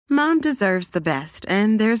Mom deserves the best,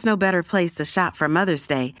 and there's no better place to shop for Mother's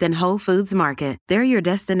Day than Whole Foods Market. They're your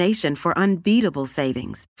destination for unbeatable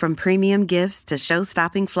savings, from premium gifts to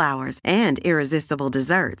show-stopping flowers and irresistible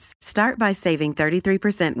desserts. Start by saving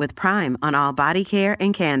 33% with Prime on all body care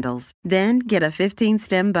and candles. Then get a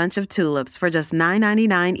 15-stem bunch of tulips for just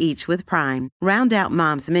 $9.99 each with Prime. Round out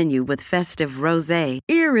Mom's menu with festive rosé,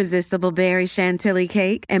 irresistible berry chantilly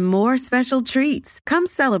cake, and more special treats. Come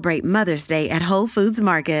celebrate Mother's Day at Whole Foods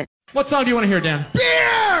Market. What song do you want to hear, Dan?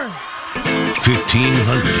 Beer!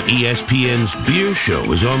 1500 ESPN's Beer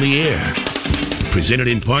Show is on the air. Presented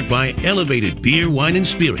in part by Elevated Beer, Wine, and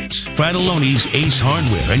Spirits, Fratelloni's Ace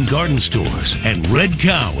Hardware and Garden Stores, and Red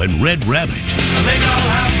Cow and Red Rabbit. I think I'll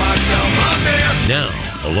have myself a beer. Now,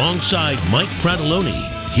 alongside Mike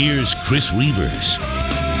Fratelloni, here's Chris Reavers.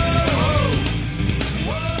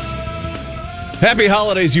 Happy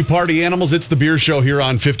holidays, you party animals. It's the Beer Show here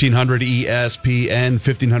on 1500 ESPN,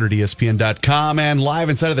 1500ESPN.com, and live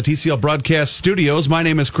inside of the TCL Broadcast Studios. My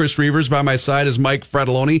name is Chris Reavers. By my side is Mike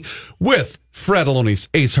Fratelloni with Fratelloni's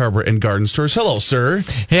Ace Harbor and Garden Stores. Hello, sir.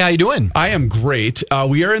 Hey, how you doing? I am great.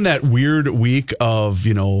 We are in that weird week of,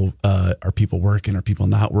 are people working? Are people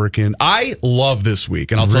not working? I love this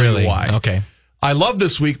week, and I'll tell you why. Okay. I love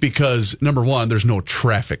this week because, number one, there's no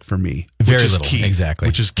traffic for me. Very which is little, key, exactly.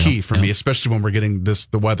 Which is key for me, especially when we're getting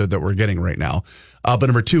the weather that we're getting right now. But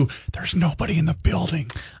number two, there's nobody in the building.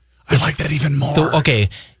 I like that even more. Okay,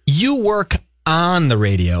 you work on the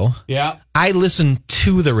radio. Yeah. I listen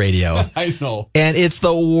to the radio. I know. And it's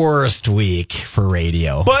the worst week for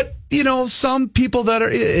radio. But, some people that are,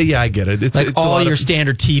 I get it. It's all your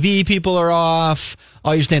standard TV people are off,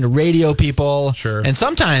 all your standard radio people. Sure. And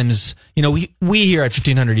sometimes, we here at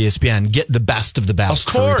 1500 ESPN get the best of the best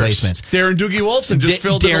for replacements. Darren Doogie Wolfson just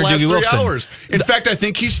filled in the last 3 hours. In fact, I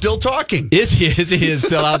think he's still talking. Is he? He is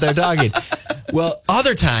still out there talking. Well,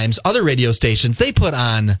 other times, other radio stations, they put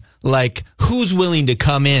on, who's willing to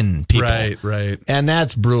come in people. Right. And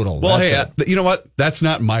that's brutal. Well, you know what? That's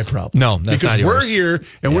not my problem. No, that's not yours. Because we're here,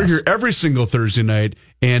 and we're here every single Thursday night,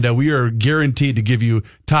 and we are guaranteed to give you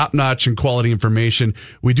top-notch and quality information.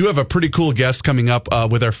 We do have a pretty cool guest coming up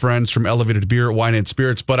with our friends from Elevated Beer, Wine, and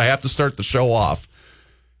Spirits, but I have to start the show off.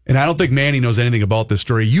 And I don't think Manny knows anything about this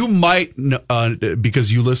story. You might,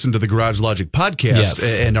 because you listen to the Garage Logic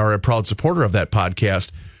podcast and are a proud supporter of that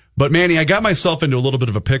podcast. But Manny, I got myself into a little bit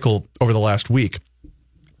of a pickle over the last week.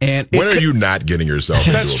 And when are you not getting yourself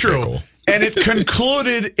into That's a true. pickle? And it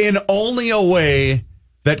concluded in only a way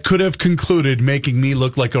that could have concluded making me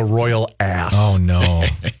look like a royal ass. Oh, no.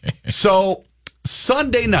 So,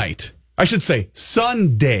 Sunday,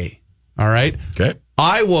 all right? Okay.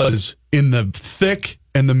 I was in the thick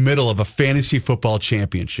and the middle of a fantasy football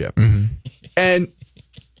championship. Mm-hmm. And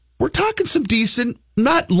we're talking some decent,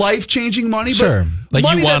 not life-changing money, sure. but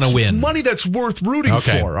you want to win. Money that's worth rooting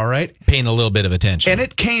for, all right? Paying a little bit of attention. And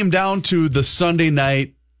it came down to the Sunday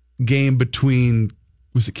night game between,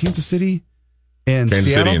 was it Kansas City and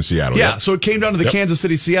Kansas Seattle? City and Seattle. Yeah, so it came down to the Kansas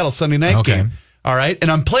City-Seattle Sunday night game. All right?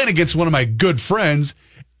 And I'm playing against one of my good friends,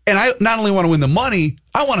 and I not only want to win the money,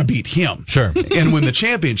 I want to beat him. Sure. And win the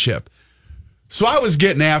championship. So I was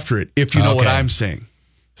getting after it, if you know what I'm saying.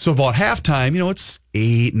 So about halftime, it's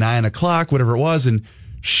 8, 9 o'clock, whatever it was, and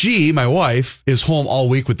she, my wife, is home all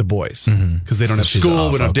week with the boys because they don't have school,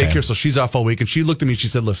 we don't have daycare, so she's off all week. And she looked at me and she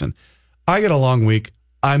said, listen, I got a long week.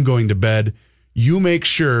 I'm going to bed. You make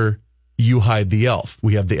sure you hide the elf.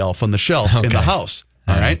 We have the elf on the shelf in the house.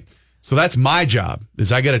 All right. So that's my job.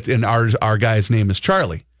 Is I got it, and our guy's name is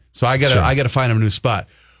Charlie. So I got to find him a new spot.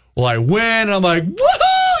 Well, I win, and I'm like,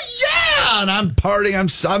 woohoo, yeah! And I'm partying.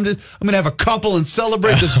 I'm going to have a couple and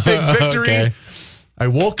celebrate this big victory. I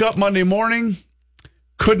woke up Monday morning,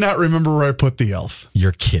 could not remember where I put the elf.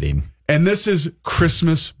 You're kidding. And this is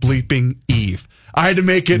Christmas bleeping Eve. I had to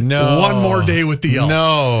make it one more day with the elf.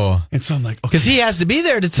 No. And so I'm like, okay. Because he has to be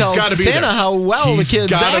there to tell Santa how well the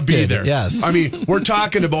kids acted. Be there. Yes. I mean, we're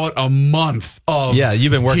talking about a month of. Yeah,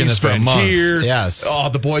 you've been working this for a month. Here. Yes. Oh,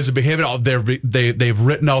 the boys are behaving. They've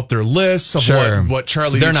written out their lists of what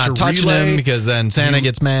Charlie They're needs not to touching relay. him because then Santa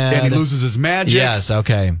gets mad. And he loses his magic. Yes,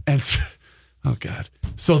 okay. And oh, God.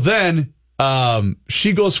 So then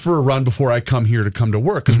she goes for a run before I come here to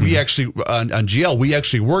work because we actually on GL we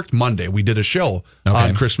actually worked Monday. We did a show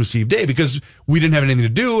on Christmas Eve day because we didn't have anything to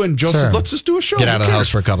do, and Joe said, "Let's just do a show. Get out of the house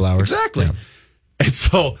for a couple hours." Exactly. Yeah. And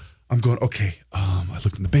so I'm going, okay. I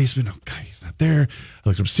looked in the basement. Okay, he's not there. I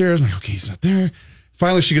looked upstairs. I'm like, okay, he's not there.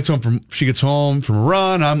 Finally, she gets home from a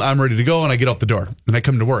run. I'm ready to go, and I get out the door and I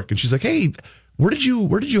come to work, and she's like, "Hey, where did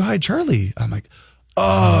you hide Charlie?" I'm like,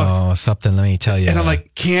 "Oh, something. Let me tell you." And I'm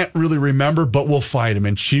like, can't really remember, but we'll find him.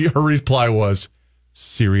 And her reply was,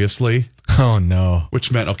 seriously? Oh, no.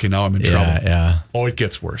 Which meant, okay, now I'm in trouble. Yeah. Oh, it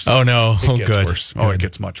gets worse. Oh, no. It gets good. worse. Oh, it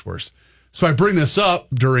gets much worse. So I bring this up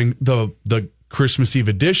during the Christmas Eve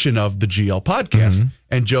edition of the GL podcast,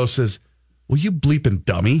 and Joe says, well, you bleeping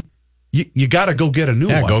dummy. You got to go get a new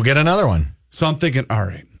one. Yeah, go get another one. So I'm thinking, all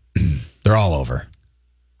right. They're all over.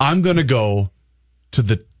 I'm going to go to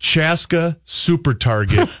the Chaska Super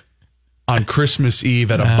Target on Christmas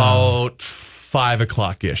Eve at about 5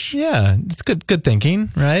 o'clock-ish. Yeah, it's good thinking,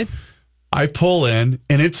 right? I pull in,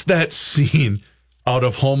 and it's that scene out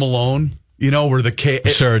of Home Alone, where the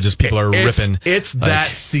sure, just people are ripping. It's that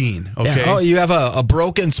scene, okay? Yeah. Oh, you have a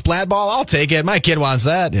broken splat ball? I'll take it. My kid wants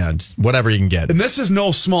that. Yeah, just whatever you can get. And this is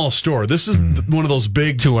no small store. This is one of those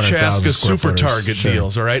big 200,000 Chaska square Super footers. Target Sure.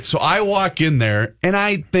 deals, all right? So I walk in there, and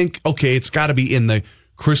I think, okay, it's got to be in the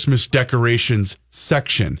Christmas decorations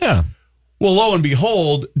section. Yeah. Well, lo and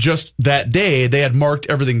behold, just that day, they had marked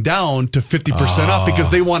everything down to 50% off because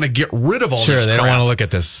they want to get rid of all this Sure, they don't crap. want to look at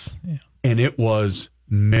this. Yeah. And it was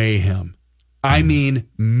mayhem. I mean,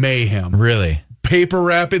 mayhem. Really? Paper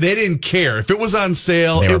wrapping. They didn't care. If it was on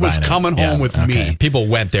sale, it was coming home with me. People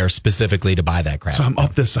went there specifically to buy that crap. So I'm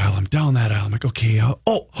up this aisle. I'm down that aisle. I'm like, okay.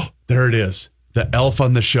 There it is. The Elf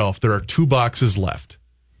on the Shelf. There are 2 boxes left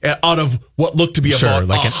out of what looked to be about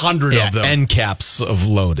 100 of them. End caps of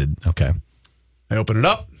loaded. Okay. I open it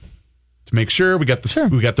up to make sure we got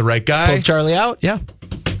the right guy. Pulled Charlie out. Yeah.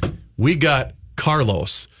 We got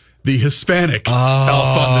Carlos, the Hispanic Elf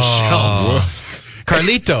on the Shelf.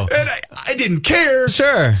 Carlito. And I didn't care.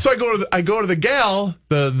 Sure. So I go to the gal,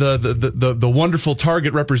 the wonderful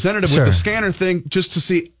Target representative with the scanner thing, just to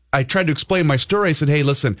see. I tried to explain my story. I said, hey,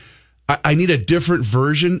 listen, I need a different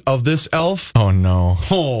version of this elf. Oh no.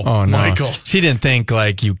 Oh no. Michael. She didn't think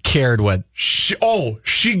like you cared what. She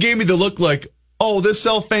gave me the look like, oh, this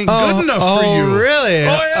elf ain't good enough for you. Oh, really?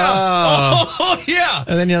 Oh, yeah. Oh, yeah.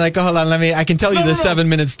 And then you're like, hold on, I can tell you the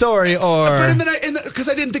 7-minute story, or. But then because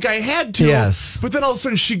I didn't think I had to. Yes. But then all of a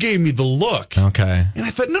sudden she gave me the look. Okay. And I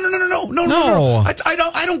thought, no.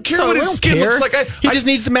 I don't care So what his skin looks like. He just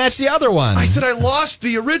needs to match the other one. I said I lost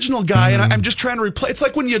the original guy, and I'm just trying to replace. It's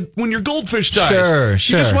like when your goldfish dies. Sure. You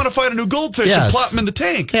just want to find a new goldfish and plop him in the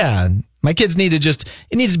tank. Yeah. My kids need to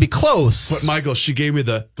it needs to be close. But Michael, she gave me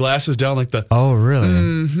the glasses down like the. Oh, really?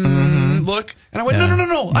 Look. And I went,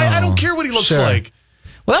 no. I don't care what he looks like.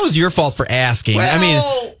 Well, that was your fault for asking. Well, I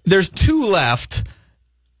mean, there's 2 left.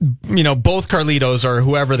 Both Carlitos or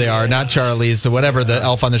whoever they are, not Charlie's, so whatever the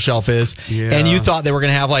Elf on the Shelf is. Yeah. And you thought they were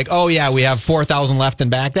going to have we have 4,000 left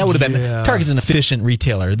and back. That would have been, Target's an efficient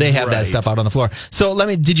retailer. They have that stuff out on the floor. So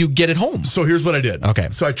did you get it home? So here's what I did. Okay.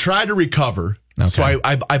 So I tried to recover. Okay. So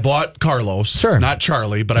I bought Carlos. Sure. Not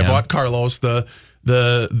Charlie, but I bought Carlos, the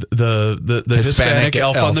Hispanic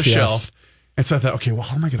elf on the shelf. And so I thought, okay, well,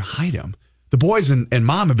 how am I going to hide him? The boys and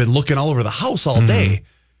mom have been looking all over the house all day.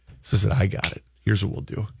 So I said, I got it. Here's what we'll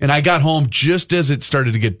do. And I got home just as it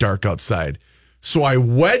started to get dark outside. So I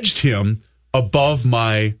wedged him above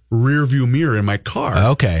my rear view mirror in my car.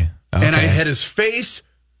 Okay. And I had his face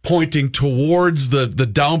pointing towards the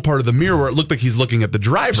down part of the mirror where it looked like he's looking at the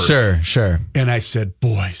driver. Sure. And I said,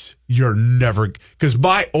 boys, you're never... Because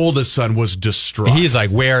my oldest son was distraught. He's like,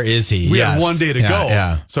 where is he? We had one day to go.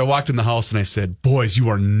 Yeah. So I walked in the house and I said, boys, you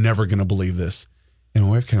are never going to believe this. And my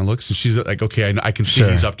wife kind of looks and she's like, okay, I can see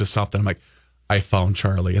he's up to something. I'm like, I found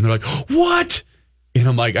Charlie. And they're like, what? And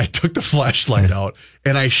I'm like, I took the flashlight out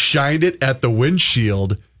and I shined it at the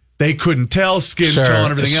windshield. They couldn't tell, skin tone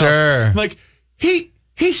and everything else. I'm like, he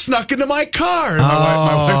snuck into my car. And my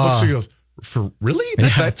wife looks at me and goes, for really?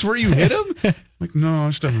 That's where you hit him? I'm like, no, I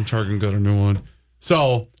just haven't Target got a new one.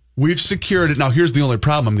 So we've secured it. Now, here's the only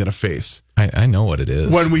problem I'm going to face. I know what it is.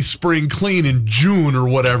 When we spring clean in June or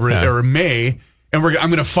whatever, or May, and I'm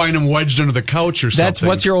going to find him wedged under the couch or something.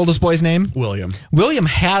 What's your oldest boy's name? William. William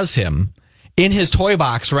has him in his toy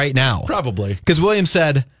box right now. Probably. Because William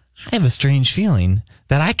said, I have a strange feeling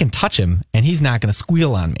that I can touch him and he's not going to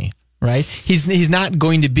squeal on me. Right? He's not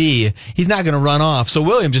going to run off. So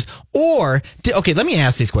William okay, let me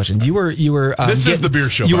ask these questions. You were this is the beer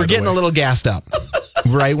show. You were getting a little gassed up,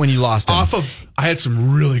 right, when you lost him. I had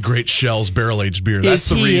some really great Shell's barrel-aged beer. That's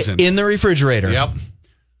the reason. In the refrigerator? Yep.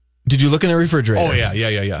 Did you look in the refrigerator? Oh,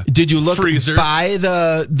 yeah. Did you look freezer by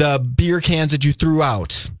the beer cans that you threw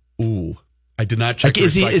out? Ooh. I did not check. Like,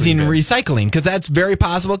 is he in recycling? Because that's very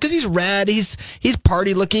possible. Because he's red, he's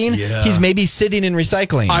party looking. Yeah. He's maybe sitting in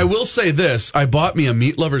recycling. I will say this: I bought me a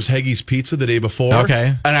Meat Lover's Haggis pizza the day before.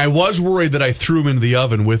 Okay, and I was worried that I threw him into the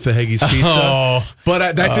oven with the Haggis pizza,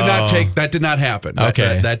 but that did not happen.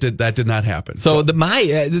 Okay, that did not happen. So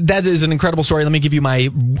that is an incredible story. Let me give you my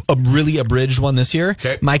really abridged one this year.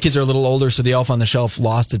 Okay. My kids are a little older, so the Elf on the Shelf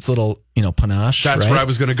lost its little panache. That's right? where I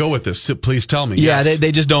was going to go with this. So please tell me. Yeah, yes.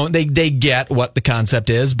 they just don't. They get what the concept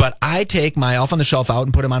is, but I take my Elf on the Shelf out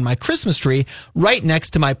and put him on my Christmas tree right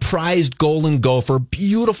next to my prized golden gopher,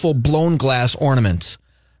 beautiful blown glass ornament.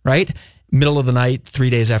 Right, middle of the night, 3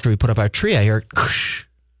 days after we put up our tree, I hear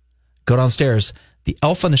go downstairs. The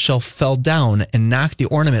Elf on the Shelf fell down and knocked the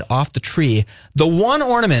ornament off the tree. The one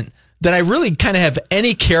ornament that I really kind of have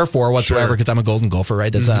any care for whatsoever, because I'm a golden gopher,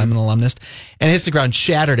 right? That's I'm an alumnus, and it hits the ground,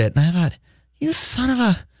 shattered it, and I thought, you son of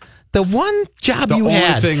a. The one job you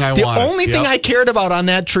had, the only thing I cared about on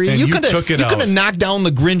that tree, you could have knocked down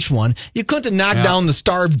the Grinch one. You couldn't have knocked down the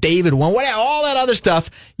Star of David one. All that other stuff,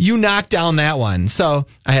 you knocked down that one. So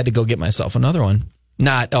I had to go get myself another one.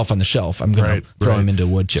 Not Elf on the Shelf. I'm going to throw him into a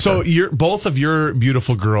wood chipper. So both of your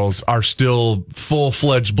beautiful girls are still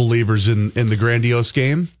full-fledged believers in the grandiose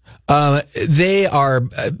game? They are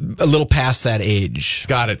a little past that age.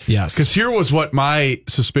 Got it. Yes. Because here was what my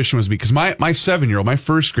suspicion was, because my 7-year-old, my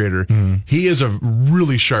first grader, he is a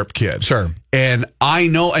really sharp kid. Sure. And I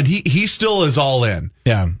know, and he still is all in.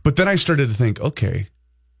 Yeah. But then I started to think, okay,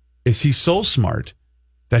 is he so smart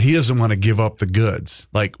that he doesn't want to give up the goods?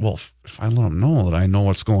 Like, well, if I let him know that I know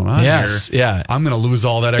what's going on here, I'm going to lose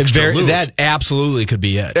all that extra loot. That absolutely could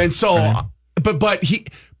be it. And so, but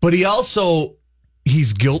he also...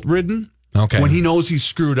 He's guilt-ridden. Okay. When he knows he's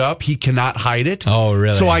screwed up, he cannot hide it. Oh,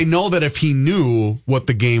 really? So I know that if he knew what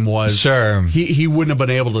the game was, he wouldn't have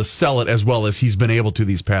been able to sell it as well as he's been able to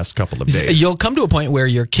these past couple of days. You'll come to a point where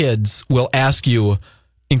your kids will ask you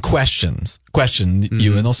in question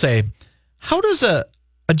you, and they'll say, how does a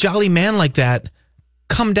jolly man like that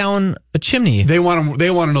come down a chimney? They want to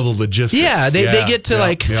know the logistics. Yeah, they get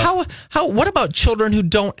to how what about children who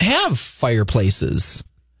don't have fireplaces?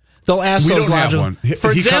 They'll ask those logical.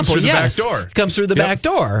 For example, comes through the back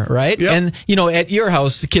door, right? Yep. And at your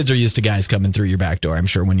house, the kids are used to guys coming through your back door. I'm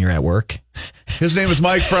sure when you're at work. His name is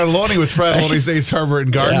Mike Fratelloni with Fratelloni's Ace Hardware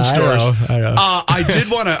and Garden Stores. I know.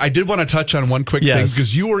 I did want to touch on one quick thing,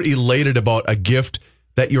 because you were elated about a gift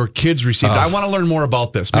that your kids received. I want to learn more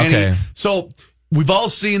about this, Manny. Okay. So we've all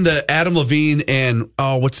seen the Adam Levine and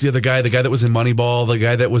what's the other guy? The guy that was in Moneyball, the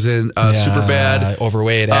guy that was in Superbad,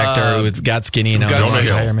 overweight actor who got skinny now.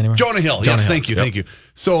 Jonah Hill. Yes, thank you.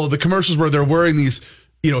 So the commercials where they're wearing these,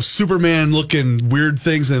 Superman looking weird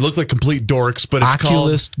things, and they look like complete dorks. But it's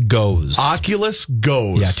Oculus Goes. Oculus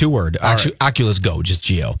Goes. Yeah, 2 word. Oculus Go, just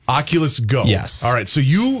Geo. Oculus Go. Yes. All right. So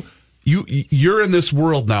you're in this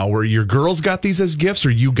world now where your girls got these as gifts, or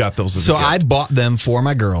you got those as a gift? So I bought them for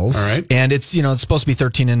my girls. All right. And it's, it's supposed to be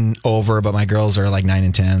 13 and over, but my girls are like 9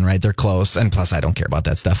 and 10, right? They're close. And plus, I don't care about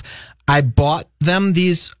that stuff. I bought them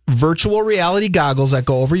these virtual reality goggles that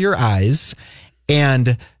go over your eyes.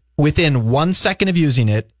 And within 1 second of using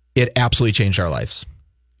it, it absolutely changed our lives.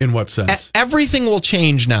 In what sense? Everything will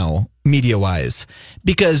change now, media-wise,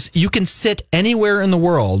 because you can sit anywhere in the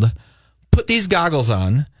world, put these goggles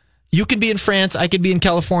on. You could be in France. I could be in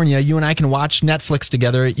California. You and I can watch Netflix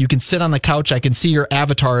together. You can sit on the couch. I can see your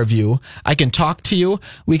avatar of you. I can talk to you.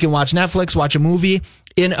 We can watch Netflix, watch a movie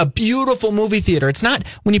in a beautiful movie theater. It's not,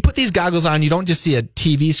 when you put these goggles on, you don't just see a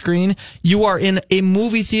TV screen. You are in a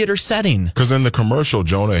movie theater setting. Because in the commercial,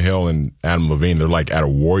 Jonah Hill and Adam Levine, they're like at a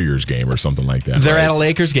Warriors game or something like that. They're at a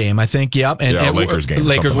Lakers game, I think. Yep. And Lakers game.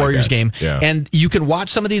 Lakers Warriors game. Yeah. And you can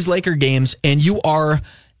watch some of these Laker games, and you are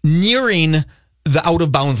nearing the out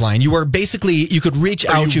of bounds line. You are basically, you could reach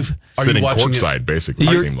out. Are you watching courtside, basically?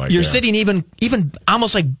 You're sitting even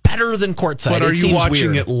almost like better than courtside. But are you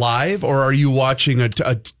watching it live, or are you watching a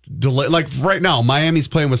delay? Like right now, Miami's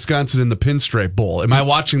playing Wisconsin in the Pinstripe Bowl. Am I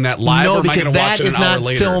watching that live? No, or am because I gonna that watch it is an hour not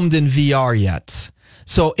later? filmed in VR yet.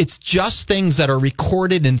 So it's just things that are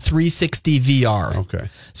recorded in 360 VR. Okay.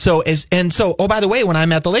 So by the way, when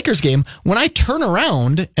I'm at the Lakers game, when I turn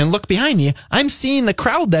around and look behind me, I'm seeing the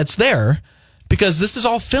crowd that's there, because this is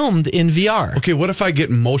all filmed in VR. Okay, what if I get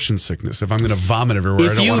motion sickness? If I'm going to vomit everywhere,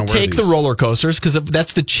 if you take the roller coasters, because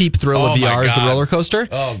that's the cheap thrill of VR is the roller coaster.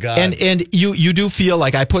 Oh God! And you do feel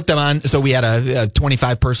like I put them on. So we had a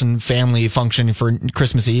 25-person family function for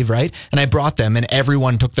Christmas Eve, right? And I brought them, and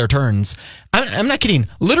everyone took their turns. I'm not kidding.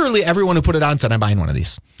 Literally everyone who put it on said, "I'm buying one of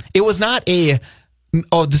these." It was not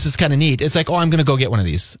this is kind of neat. It's like, I'm going to go get one of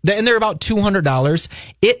these, and they're about $200.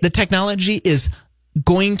 The technology is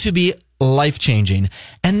going to be life-changing.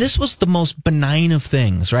 And this was the most benign of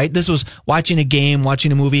things, right? This was watching a game,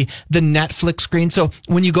 watching a movie, the Netflix screen. So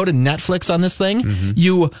when you go to Netflix on this thing,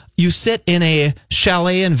 you sit in a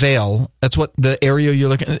chalet in Vail. That's what the area you're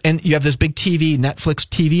looking at. And you have this big TV, Netflix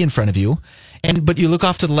TV in front of you. But you look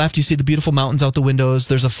off to the left, you see the beautiful mountains out the windows.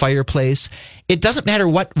 There's a fireplace. It doesn't matter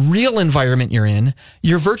what real environment you're in.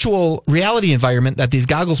 Your virtual reality environment that these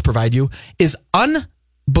goggles provide you is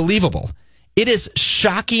unbelievable. It is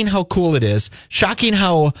shocking how cool it is. Shocking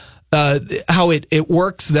how it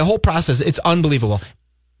works. The whole process. It's unbelievable.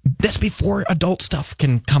 That's before adult stuff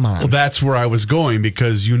can come on. Well, that's where I was going,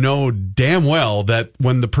 because you know damn well that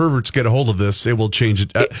when the perverts get a hold of this, it will change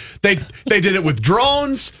it. They did it with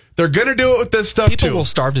drones. They're going to do it with this stuff People too. will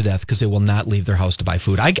starve to death because they will not leave their house to buy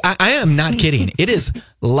food. I am not kidding. It is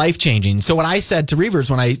life-changing. So what I said to Reavers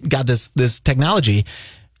when I got this technology,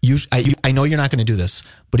 I know you're not going to do this,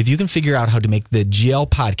 but if you can figure out how to make the GL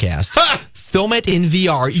podcast, film it in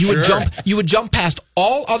VR, you would jump past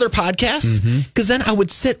all other podcasts, because then I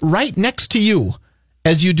would sit right next to you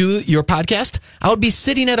as you do your podcast. I would be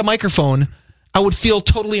sitting at a microphone. I would feel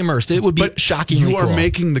totally immersed. It would be shockingly cool. You are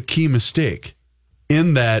making the key mistake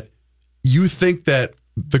in that you think that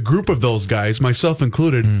the group of those guys, myself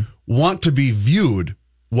included, want to be viewed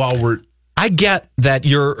while we're... I get that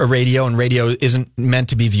you're a radio and radio isn't meant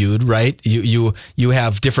to be viewed, right? You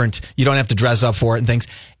have different, you don't have to dress up for it and things.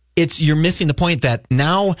 You're missing the point that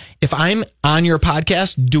now if I'm on your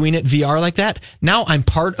podcast doing it VR like that, now I'm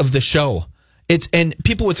part of the show. And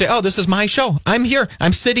people would say, oh, this is my show. I'm here.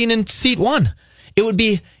 I'm sitting in seat 1. It would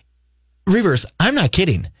be, Reavers, I'm not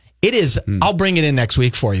kidding. It is. I'll bring it in next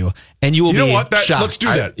week for you, and you will be shocked. Let's do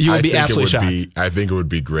that. You will be absolutely shocked. I think it would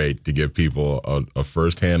be great to give people a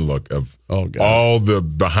first-hand look of all the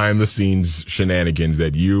behind-the-scenes shenanigans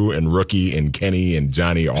that you and Rookie and Kenny and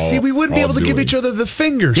Johnny all See, we wouldn't be able to give each other the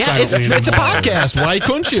finger. Yeah, it's a podcast. Why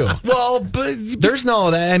couldn't you? Well, but there's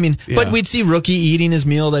no that. I mean, but we'd see Rookie eating his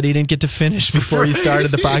meal that he didn't get to finish before he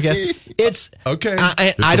started the podcast. It's okay.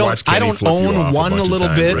 I don't own one little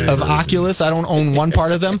bit of Oculus. I don't own one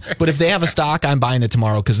part of them. But if they have a stock, I'm buying it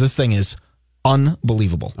tomorrow, because this thing is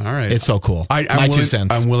unbelievable. All right. It's so cool. My 2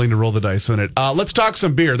 cents. I'm willing to roll the dice on it. Let's talk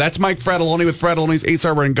some beer. That's Mike Fratelloni with Fratelloni's Ace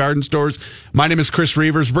Hardware and Garden Stores. My name is Chris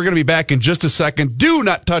Reavers. We're going to be back in just a second. Do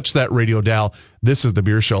not touch that radio dial. This is The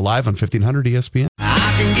Beer Show live on 1500 ESPN.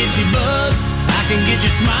 I can get you buzzed. I can get you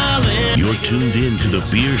smiling. You're tuned in to The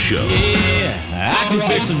Beer Show. Yeah, I can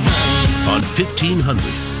fix them on 1500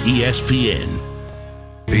 ESPN.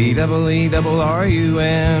 BEERUN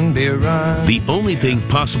beer run. The only thing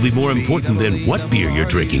possibly more important than what beer you're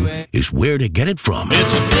drinking is where to get it from.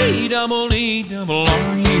 It's a BEERUN.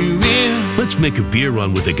 Let's make a beer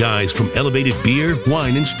run with the guys from Elevated Beer,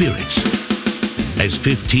 Wine, and Spirits. As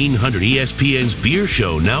 1500 ESPN's Beer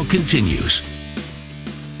Show now continues.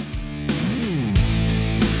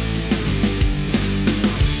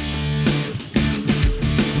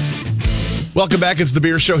 Welcome back. It's The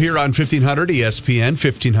Beer Show here on 1500 ESPN,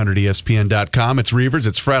 1500ESPN.com. It's Reavers,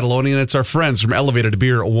 it's Fratelloni, and it's our friends from Elevated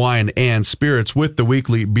Beer, Wine, and Spirits with the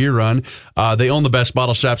weekly beer run. They own the best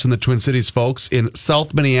bottle shops in the Twin Cities, folks, in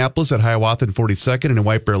South Minneapolis at Hiawatha and 42nd, and in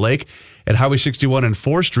White Bear Lake at Highway 61 and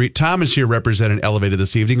 4th Street. Tom is here representing Elevated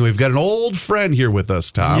this evening. We've got an old friend here with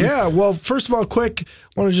us, Tom. Yeah, well, first of all, quick,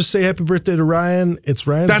 I want to just say happy birthday to Ryan. It's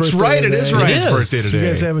Ryan's birthday. That's right, it is Ryan's birthday today. If you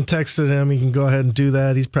guys haven't texted him, you can go ahead and do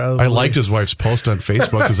that. He's probably... I liked his wife's post on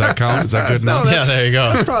Facebook. Does that count? Is that good enough? Yeah, there you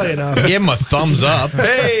go. That's probably enough. Give him a thumbs up.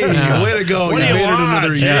 Hey, way to go. You made it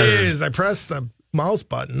another year. Jeez, I pressed the mouse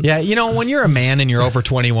button. Yeah, when you're a man and you're over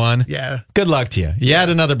 21, good luck to you. You had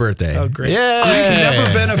another birthday. Oh, great. Yeah. I've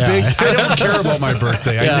never been a big... I don't care about my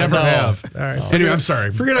birthday. I never have. All right. Anyway, I'm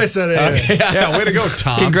sorry. Forget I said it. Anyway. Yeah, way to go,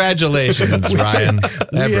 Tom. Congratulations, Ryan.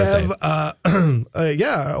 We have,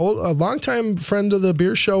 a longtime friend of the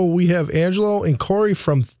Beer Show. We have Angelo and Corey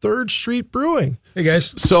from 3rd Street Brewing. Hey,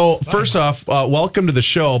 guys. So, first off, welcome to the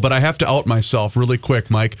show, but I have to out myself really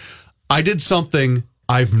quick, Mike. I did something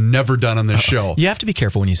I've never done on this show. You have to be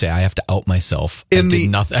careful when you say I have to out myself. I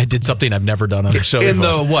did something I've never done on the show in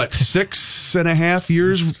before. the 6.5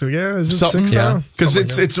 years? Yeah, is it 6 now? Because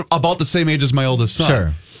it's about the same age as my oldest son.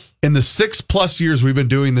 Sure. In the 6+ years we've been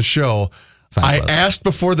doing the show, I asked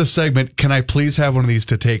before the segment, can I please have one of these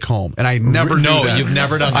to take home? And I never do that. No, you've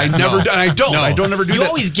never done that. I never done. I don't ever do that. You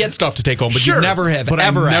always get stuff to take home, but sure, you never have but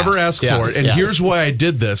ever I never asked. asked for it. And here's why I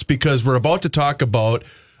did this, because we're about to talk about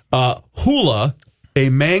Hula, a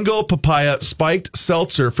mango papaya spiked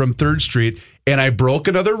seltzer from 3rd Street. And I broke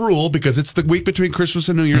another rule because it's the week between Christmas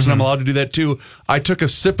and New Year's, and I'm allowed to do that too. I took a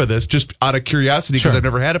sip of this just out of curiosity because I've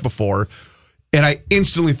never had it before. And I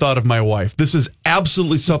instantly thought of my wife. This is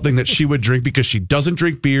absolutely something that she would drink because she doesn't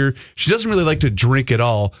drink beer. She doesn't really like to drink at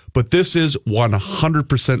all, but this is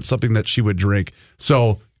 100% something that she would drink.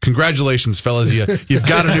 So congratulations, fellas. You've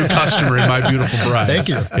got a new customer in My Beautiful Bride. Thank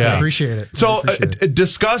you. I appreciate it. So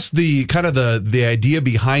discuss the kind of the idea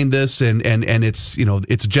behind this and its,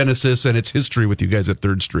 its genesis and its history with you guys at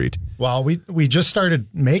 3rd Street. Well, we just started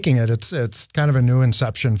making it. It's kind of a new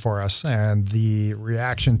inception for us, and the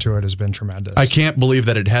reaction to it has been tremendous. I can't believe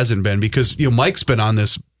that it hasn't been, because Mike's been on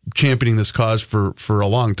this, championing this cause for a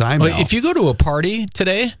long time now. If you go to a party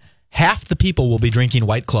today, half the people will be drinking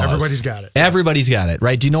White Claws. Everybody's got it. Everybody's got it,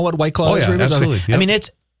 right? Do you know what White Claw is? Yeah, absolutely. Yep. I mean,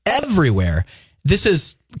 it's everywhere. This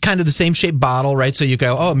is kind of the same shaped bottle, right? So you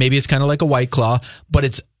go, oh, maybe it's kind of like a White Claw, but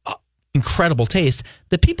it's incredible taste.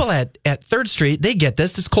 The people at 3rd Street, they get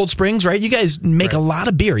this. This Cold Springs, right? You guys make a lot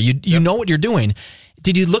of beer. You know what you're doing.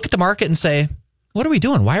 Did you look at the market and say, what are we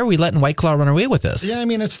doing? Why are we letting White Claw run away with this? Yeah, I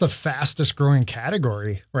mean, it's the fastest growing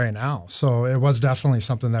category right now. So it was definitely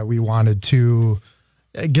something that we wanted to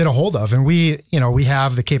get a hold of. And we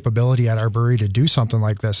have the capability at our brewery to do something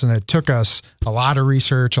like this. And it took us a lot of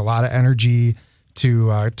research, a lot of energy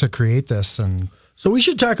to create this. And so we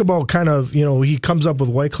should talk about kind of, he comes up with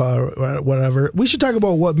White Claw or whatever. We should talk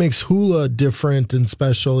about what makes Hula different and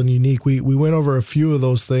special and unique. We went over a few of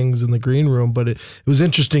those things in the green room, but it was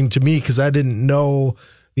interesting to me because I didn't know,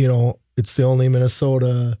 it's the only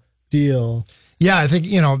Minnesota deal. Yeah, I think,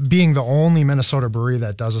 being the only Minnesota brewery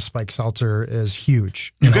that does a spiked seltzer is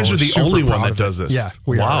huge. You guys are the only one that does this. Yeah,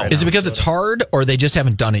 we wow. are. Right is it because it's hard or they just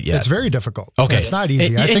haven't done it yet? It's very difficult. Okay. It's not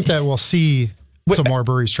easy. I think that we'll see some more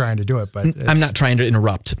breweries trying to do it, but I'm not trying to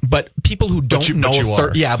interrupt, but people who don't know,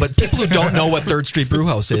 but people who don't know what 3rd Street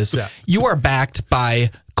Brewhouse is, you are backed by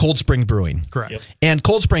Cold Spring Brewing. Correct. Yep. And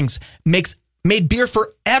Cold Springs made beer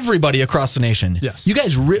for everybody across the nation. Yes. You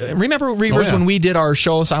guys remember Reavers when we did our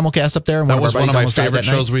show simulcast up there? And that was one of my favorite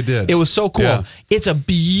shows we did. It was so cool. Yeah. It's a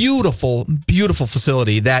beautiful, beautiful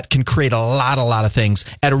facility that can create a lot of things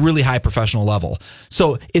at a really high professional level.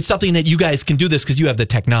 So it's something that you guys can do this because you have the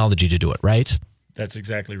technology to do it, right? That's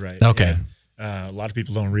exactly right. Okay. A lot of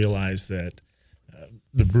people don't realize that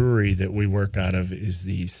the brewery that we work out of is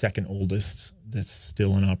the 2nd oldest that's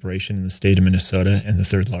still in operation in the state of Minnesota and the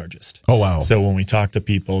 3rd largest. Oh, wow. So when we talk to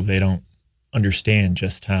people, they don't understand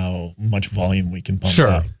just how much volume we can pump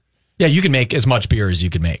out. Yeah, you can make as much beer as you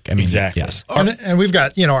can make. I mean, exactly. Yes. And we've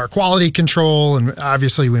got, our quality control, and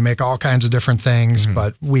obviously we make all kinds of different things,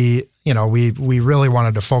 but we really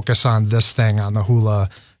wanted to focus on this thing, on the Hula,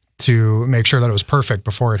 to make sure that it was perfect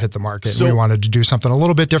before it hit the market. So, we wanted to do something a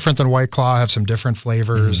little bit different than White Claw, have some different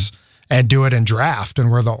flavors, and do it in draft.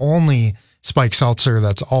 And we're the only spiked seltzer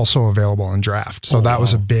that's also available in draft. So that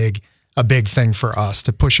was a big thing for us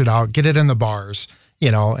to push it out, get it in the bars,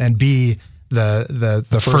 and be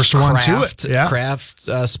the first one to it. Yeah. Craft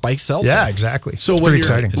spiked seltzer. Yeah, exactly. So it's pretty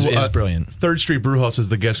exciting. It's brilliant. 3rd Street Brewhouse is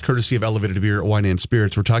the guest, courtesy of Elevated Beer, Wine, and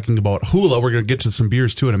Spirits. We're talking about Hula. We're going to get to some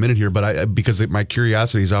beers too in a minute here, but because my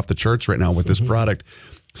curiosity is off the charts right now with this product.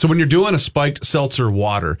 So when you're doing a spiked seltzer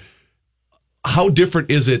water, how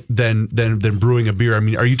different is it than brewing a beer? I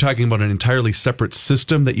mean, are you talking about an entirely separate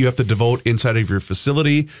system that you have to devote inside of your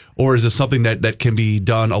facility, or is this something that can be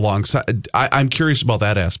done alongside? I'm curious about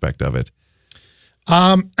that aspect of it.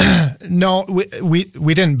 No, we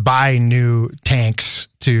didn't buy new tanks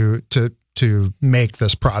to make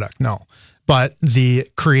this product. No, but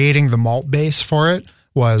creating the malt base for it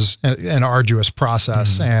was an arduous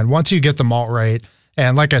process. And once you get the malt right,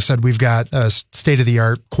 and like I said, we've got a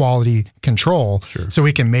state-of-the-art quality control, so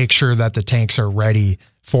we can make sure that the tanks are ready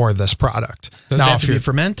for this product. Does it have to be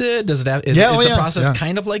fermented? Does it have? Is the process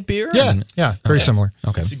kind of like beer? Yeah, very similar.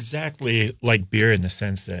 Okay, it's exactly like beer in the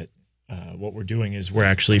sense that what we're doing is we're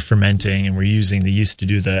actually fermenting, and we're using the yeast to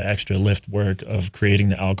do the extra lift work of creating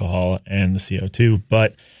the alcohol and the CO2,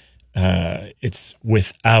 but it's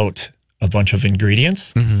without a bunch of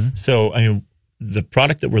ingredients. So, I mean, the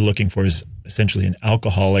product that we're looking for is essentially an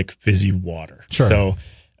alcoholic fizzy water. So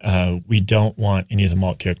we don't want any of the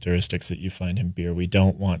malt characteristics that you find in beer. We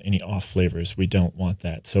don't want any off flavors. We don't want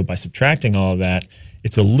that. So by subtracting all of that,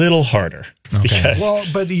 it's a little harder.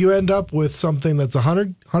 Because, but you end up with something that's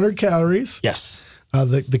 100 calories. Yes.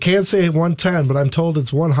 The can say 110, but I'm told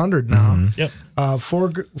it's 100 now. Yep. Four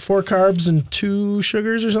carbs and 2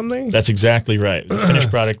 sugars or something. That's exactly right. The finished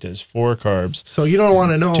product is 4 carbs. So you don't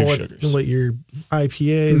want to know what your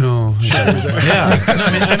IPAs. No.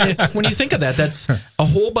 I mean, when you think of that, that's a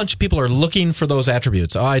whole bunch of people are looking for those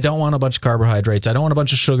attributes. Oh, I don't want a bunch of carbohydrates. I don't want a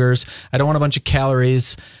bunch of sugars. I don't want a bunch of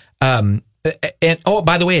calories. And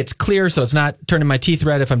by the way, it's clear, so it's not turning my teeth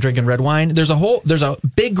red if I'm drinking red wine. There's a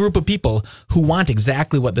big group of people who want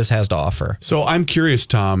exactly what this has to offer. So I'm curious,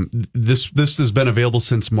 Tom. This has been available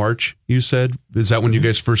since March. You said, is that when you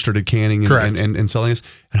guys first started canning and selling this?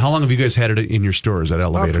 And how long have you guys had it in your stores at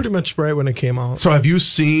Elevated? Pretty much right when it came out. So have you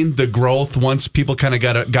seen the growth once people kind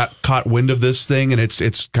of got caught wind of this thing and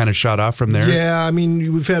it's kind of shot off from there? Yeah, I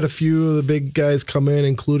mean, we've had a few of the big guys come in,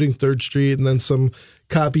 including 3rd Street, and then some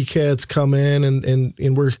copycats come in,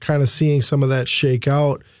 and we're kind of seeing some of that shake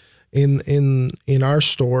out in our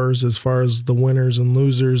stores as far as the winners and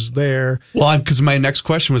losers there. Well, because my next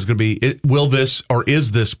question was going to be, will this, or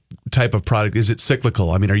is this type of product, is it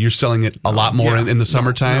cyclical? I mean, are you selling it a lot more in the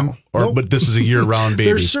summertime? No. But this is a year-round baby?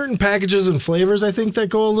 There's certain packages and flavors, I think, that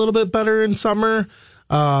go a little bit better in summer.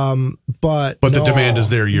 But the demand is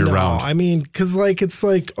there year-round. I mean, because it's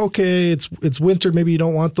okay, it's winter, maybe you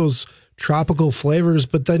don't want those tropical flavors,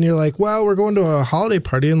 but then you're like, well, we're going to a holiday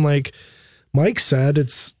party, and like Mike said,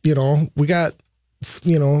 it's, we got,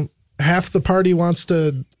 half the party wants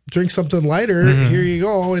to drink something lighter. Here you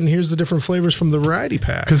go, and here's the different flavors from the variety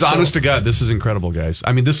pack. Because honest to God, this is incredible, guys.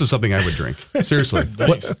 I mean, this is something I would drink. Seriously.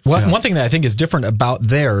 One thing that I think is different about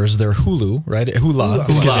their Hulu, right? Hula.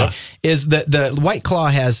 Is that the White Claw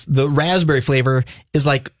has the raspberry flavor is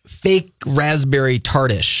like fake raspberry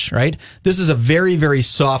tartish, right? This is a very, very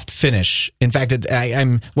soft finish. In fact,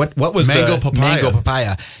 what was mango the papaya. Mango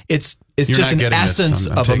papaya? It's just an essence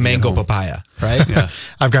of a mango papaya, right? Yeah.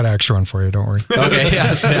 I've got an extra one for you. Don't worry. Okay,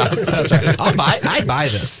 yes, that's right. I'd buy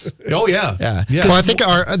this. Oh yeah. Well, I think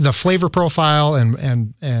the flavor profile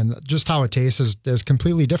and just how it tastes is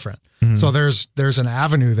completely different. Mm-hmm. So there's an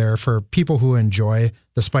avenue there for people who enjoy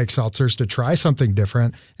the spiked seltzers to try something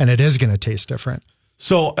different, and it is going to taste different.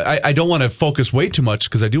 So I don't want to focus way too much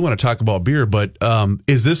because I do want to talk about beer, but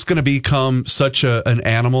is this going to become such an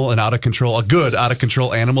animal, a good out of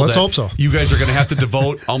control animal? Let's hope so. You guys are going to have to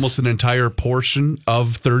devote almost an entire portion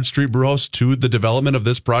of 3rd Street Brewhouse to the development of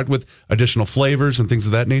this product with additional flavors and things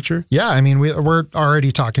of that nature? Yeah, I mean, we're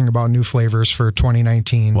already talking about new flavors for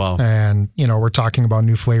 2019. Wow. And, we're talking about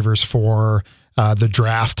new flavors for the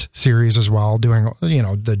draft series as well, doing,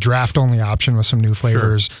 the draft only option with some new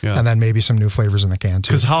flavors, and then maybe some new flavors in the can too.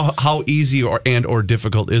 Because how easy or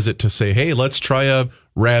difficult is it to say, hey, let's try a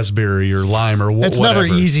raspberry or lime or whatever? It's never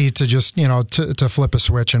easy to just, to flip a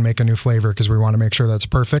switch and make a new flavor because we want to make sure that's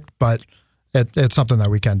perfect, but it's something that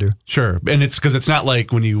we can do. Sure. And it's because it's not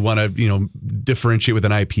like when you want to, differentiate with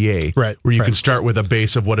an IPA, right? Where you can start with a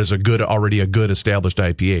base of what is already a good established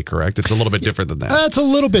IPA, correct? It's a little bit different than that. It's a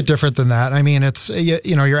little bit different than that. I mean, it's,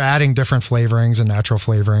 you're adding different flavorings and natural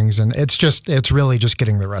flavorings, and it's really just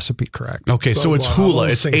getting the recipe correct. Okay. So it's Hula.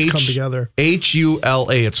 It's come together. Hula.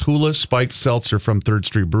 It's Hula Spiked Seltzer from 3rd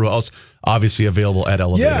Street Brewhouse. Obviously available at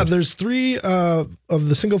Elevated. Yeah, there's 3 of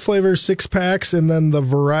the single flavor 6-packs, and then the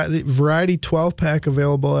variety 12-pack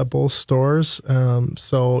available at both stores.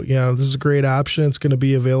 So this is a great option. It's going to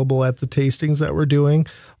be available at the tastings that we're doing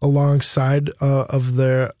alongside of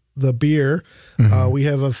the beer. Mm-hmm. We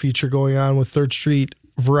have a feature going on with 3rd Street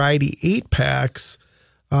variety 8-packs.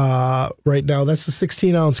 Right now, that's the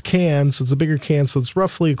 16-ounce can, so it's a bigger can, so it's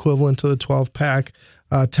roughly equivalent to the 12-pack.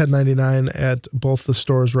 $10.99 at both the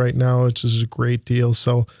stores right now, which is a great deal.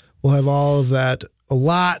 So we'll have all of that, a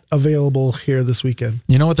lot available here this weekend.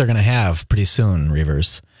 You know what they're going to have pretty soon,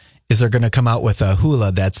 Reavers? Is they're going to come out with a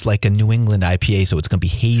Hula that's like a New England IPA, so it's going to be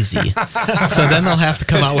hazy. So then they'll have to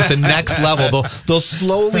come out with the next level. They'll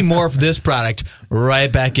slowly morph this product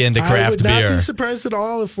right back into craft beer. I would not be surprised at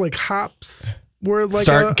all if hops were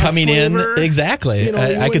start coming in. Exactly.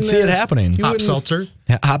 I could see it happening. Hop seltzer.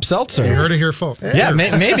 Hop seltzer. You heard it here, folks. Yeah,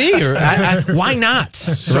 maybe. Why not?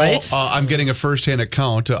 Right? So, I'm getting a firsthand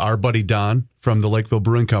account. Our buddy Don from the Lakeville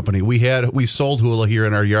Brewing Company. We sold Hula here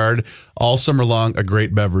in our yard all summer long. A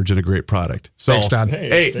great beverage and a great product. So, thanks, Don.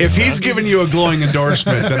 Hey, if he's giving you a glowing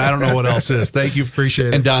endorsement, then I don't know what else is. Thank you. Appreciate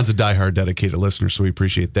it. And Don's a diehard dedicated listener, so we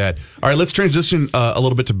appreciate that. All right, let's transition a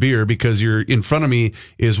little bit to beer because you're in front of me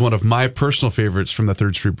is one of my personal favorites from the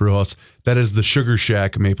 3rd Street Brewhouse. That is the Sugar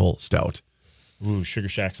Shack Maple Stout. Ooh, Sugar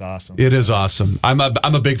Shack's awesome. It is awesome. I'm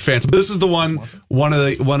a big fan. So this is the one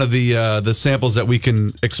of the samples that we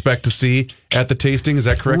can expect to see at the tasting. Is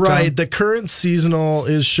that correct, Right. Tom? The current seasonal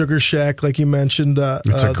is Sugar Shack, like you mentioned.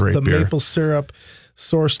 It's a great beer. Maple syrup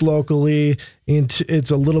sourced locally. It's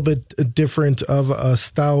a little bit different of a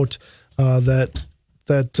stout that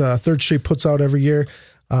 3rd Street puts out every year.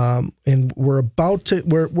 And we're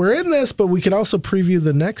in this, but we can also preview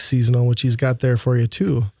the next seasonal, which he's got there for you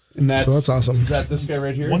too. So that's awesome. Is that this guy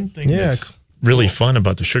right here? One thing that's really fun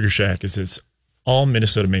about the Sugar Shack is it's all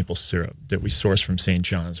Minnesota maple syrup that we source from St.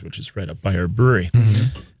 John's, which is right up by our brewery.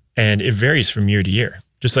 And it varies from year to year,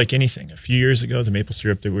 just like anything. A few years ago, the maple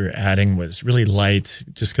syrup that we were adding was really light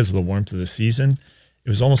just because of the warmth of the season. It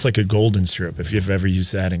was almost like a golden syrup, if you've ever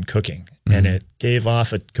used that in cooking. And it gave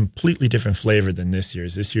off a completely different flavor than this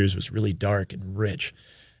year's. This year's was really dark and rich.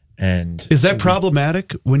 And is that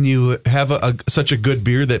problematic when you have such a good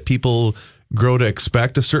beer that people grow to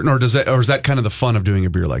expect a certain, or is that kind of the fun of doing a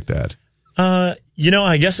beer like that?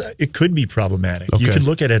 I guess it could be problematic. Okay. You could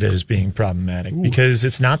look at it as being problematic because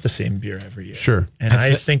it's not the same beer every year. Sure. And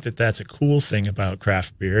I think that that's a cool thing about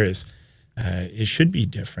craft beer is it should be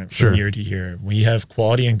different from year to year. We have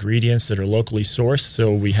quality ingredients that are locally sourced,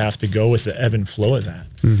 so we have to go with the ebb and flow of that.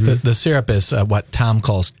 The syrup is what Tom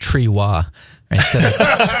calls trewa. Instead of,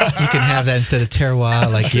 you can have that instead of terroir,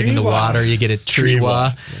 like getting the water, you get a trewa.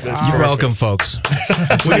 Wow. You're welcome, folks.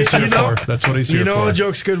 That's what he's here for. That's what he's here for. You know a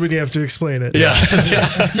joke's good when you have to explain it. Yeah.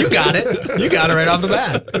 You got it. You got it right off the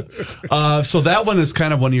bat. So that one is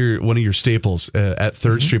kind of one of your staples at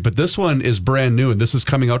 3rd Street, but this one is brand new, and this is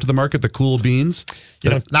coming out to the market, the Cool Beans.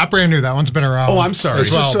 Not brand new. That one's been around. Oh, I'm sorry. It's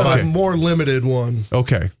just a more limited one.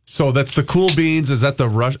 Okay. So that's the Cool Beans. Is that the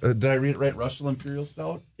Rush? Did I read it right? Russell Imperial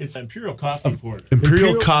Stout? It's Imperial Coffee Porter.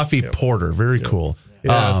 Imperial Coffee Porter. Very cool.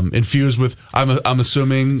 Yeah. Infused with, I'm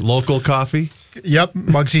assuming, local coffee? Yep.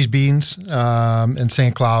 Mugsy's Beans in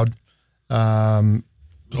St. Cloud.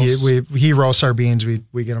 He roasts our beans.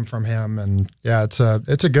 We get them from him. And yeah, it's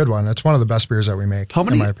a good one. It's one of the best beers that we make,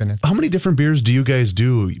 in my opinion. How many different beers do you guys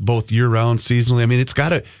do, both year-round, seasonally? I mean,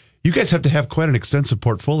 you guys have to have quite an extensive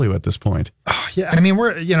portfolio at this point. Oh, yeah, I mean,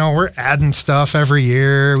 we're adding stuff every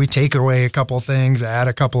year. We take away a couple of things, add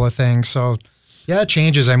a couple of things. So, yeah, it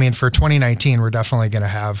changes. I mean, for 2019, we're definitely going to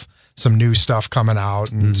have some new stuff coming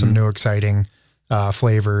out and some new exciting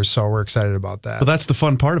flavors. So we're excited about that. Well, that's the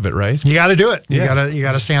fun part of it, right? You got to do it. You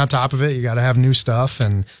got to stay on top of it. You got to have new stuff,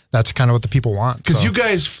 and that's kind of what the people want. Because you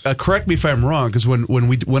guys, correct me if I'm wrong, because when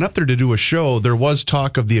we went up there to do a show, there was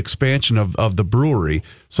talk of the expansion of the brewery.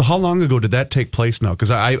 So how long ago did that take place now?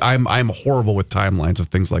 Because I'm horrible with timelines of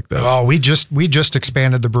things like this. Oh, we just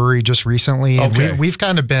expanded the brewery just recently, and we've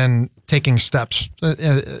kind of been taking steps,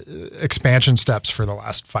 expansion steps for the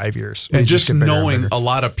last 5 years. And just knowing a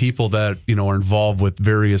lot of people that are involved with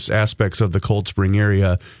various aspects of the Cold Spring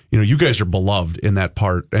area, you guys are beloved in that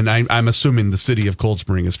part, and I'm assuming the city of Cold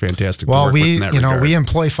Spring is fantastic. Well, to work with in that regard. We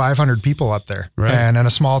employ 500 people up there, right. And in a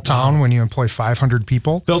small town, when you employ 500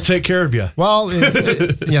 people, they'll take care of you. Well,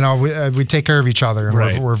 we take care of each other, and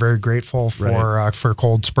right. we're very grateful for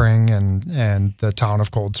Cold Spring and the town of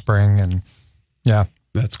Cold Spring, and yeah,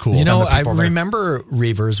 that's cool. I remember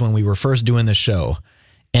Reavers when we were first doing the show.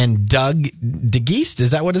 And Doug DeGeest,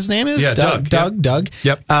 is that what his name is? Yeah, Doug.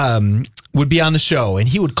 Yep. Would be on the show, and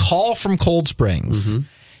he would call from Cold Springs.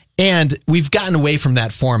 And we've gotten away from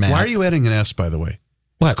that format. Why are you adding an S, by the way?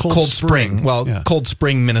 What? Cold Spring. Well, yeah. Cold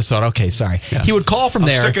Spring, Minnesota. Okay, sorry. Yeah. He would call from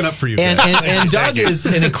there. Sticking up for you guys. And Doug is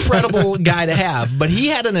an incredible guy to have, but he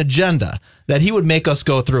had an agenda that he would make us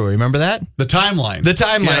go through. Remember that? The timeline.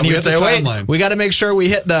 Yeah, he would say, wait, we got to make sure we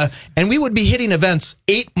hit and we would be hitting events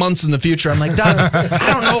 8 months in the future. I'm like, Doug,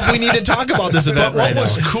 I don't know if we need to talk about this event right now.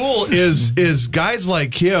 What was cool is guys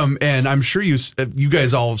like him, and I'm sure you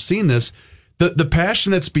guys all have seen this, the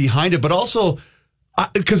passion that's behind it, but also,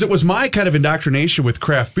 because it was my kind of indoctrination with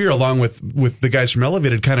craft beer, along with the guys from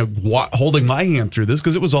Elevated kind of holding my hand through this,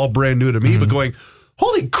 because it was all brand new to me, but going,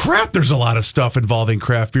 holy crap, there's a lot of stuff involving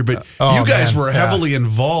craft beer. But you guys were heavily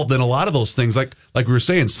involved in a lot of those things, like we were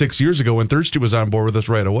saying 6 years ago when 3rd Street was on board with us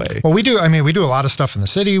right away. Well, we do a lot of stuff in the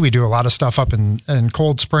city. We do a lot of stuff up in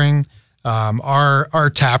Cold Spring. Our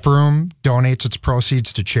tap room donates its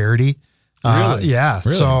proceeds to charity. Really? Yeah.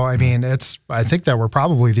 Really? So, I mean, I think that we're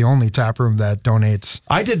probably the only tap room that donates.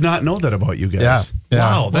 I did not know that about you guys. Yeah.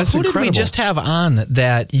 Wow, that's incredible. Who did we just have on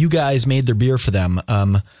that you guys made their beer for them?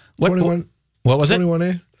 What was it?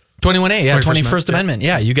 21A? 21A, yeah, 21st Amendment.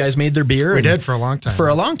 Yeah, you guys made their beer. We did for a long time.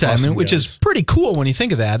 Awesome, which is pretty cool when you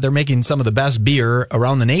think of that. They're making some of the best beer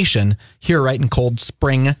around the nation here right in Cold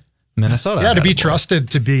Spring, Minnesota. Yeah, to be trusted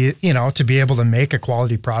to be able to make a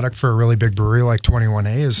quality product for a really big brewery like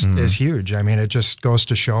 21A is huge. I mean, it just goes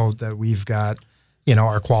to show that we've got,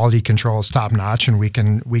 our quality control is top notch, and we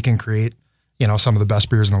can create, some of the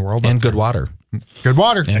best beers in the world. And good water. Good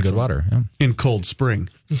water. And good water. Yeah. In Cold Spring.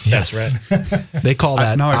 That's right. They call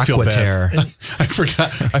that Aquaterre. I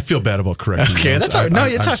forgot. I feel bad about correcting. Okay, that's all right. No,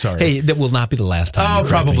 it's I'm sorry. Hey, that will not be the last time. Oh,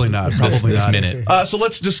 probably not. Probably this not. minute. So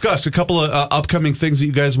let's discuss a couple of upcoming things that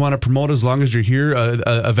you guys want to promote as long as you're here.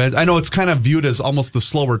 Events. I know it's kind of viewed as almost the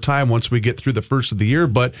slower time once we get through the first of the year,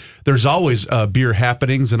 but there's always beer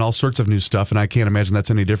happenings and all sorts of new stuff, and I can't imagine that's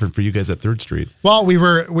any different for you guys at 3rd Street. Well, we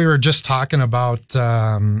were just talking about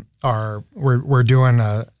we're doing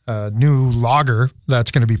a new lager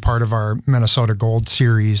that's going to be part of our Minnesota Gold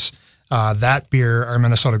series. That beer, our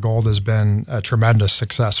Minnesota Gold, has been a tremendous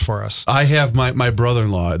success for us. I have my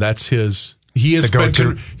brother-in-law. That's his. He has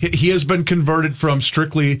been converted from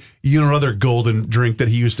strictly other golden drink that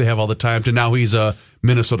he used to have all the time to now he's a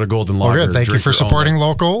Minnesota Golden Lager. Good. Thank you for supporting only.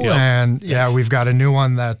 local. Yep. And we've got a new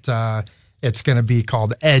one that it's going to be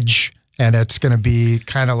called Edge. And it's going to be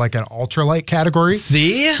kind of like an ultralight category.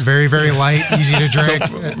 See? Very, very light, easy to drink.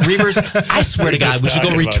 Reavers, I swear to God, we should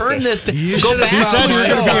go return this. Go back to the show.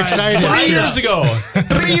 Be excited. 3 years ago.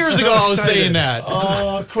 3 years ago, I was saying that.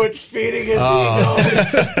 Oh, quit feeding his ego.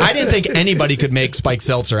 I didn't think anybody could make spiked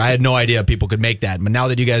seltzer. I had no idea people could make that. But now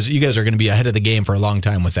that you guys are going to be ahead of the game for a long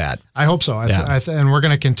time with that. I hope so. And we're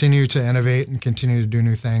going to continue to innovate and continue to do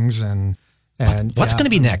new things. And what's going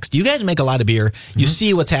to be next? You guys make a lot of beer. You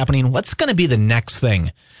see what's happening. What's going to be the next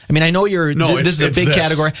thing? I mean, I know this is a big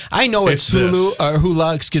category. I know it's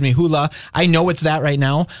hula. I know it's that right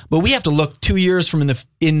now, but we have to look 2 years from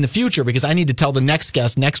in the future because I need to tell the next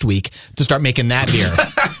guest next week to start making that beer.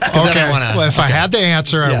 Okay. Well, if I had the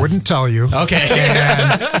answer, I wouldn't tell you. Okay.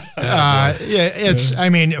 It's. I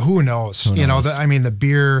mean, who knows? The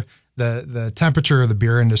beer. The temperature of the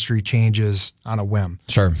beer industry changes on a whim.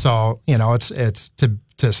 Sure. So, it's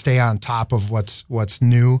to stay on top of what's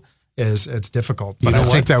new it's difficult. But I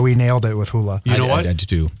think that we nailed it with hula. You know what? I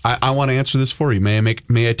do. I want to answer this for you. May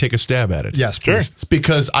I take a stab at it? Yes, please. Sure.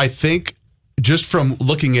 Because I think just from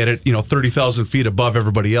looking at it, 30,000 feet above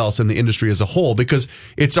everybody else in the industry as a whole, because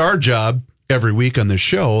it's our job every week on this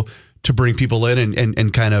show to bring people in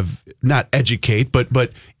and kind of not educate,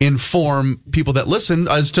 but inform people that listen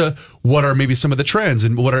as to what are maybe some of the trends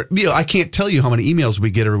and what are, I can't tell you how many emails we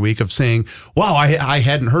get every week of saying, wow, I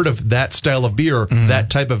hadn't heard of that style of beer, that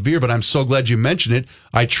type of beer, but I'm so glad you mentioned it.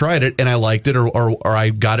 I tried it and I liked it or I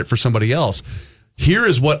got it for somebody else. Here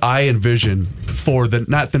is what I envision for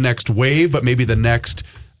not the next wave, but maybe the next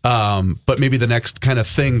kind of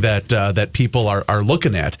thing that people are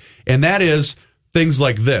looking at. And that is things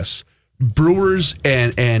like this. Brewers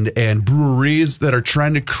and breweries that are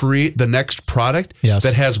trying to create the next product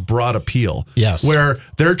that has broad appeal. Yes. Where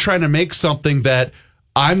they're trying to make something that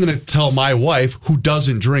I'm going to tell my wife who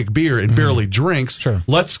doesn't drink beer and barely drinks, sure,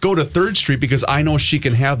 let's go to 3rd Street because I know she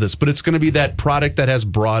can have this, but it's going to be that product that has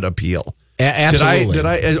broad appeal. Absolutely. Did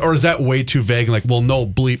I, or is that way too vague? Like, well, no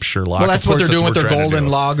bleep, Sherlock. Well, that's what they're doing with their golden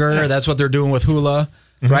lager. That's what they're doing with hula.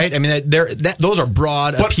 Right? I mean, those are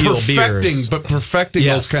broad appeal beers. But perfecting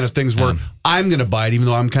those kind of things where I'm going to buy it, even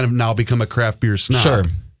though I'm kind of now become a craft beer snob. Sure.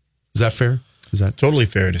 Is that fair? Is that totally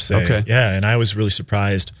fair to say? Okay. Yeah, and I was really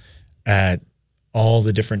surprised at all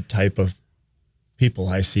the different type of people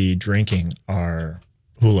I see drinking our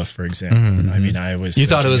hula, for example. I mean, I was. You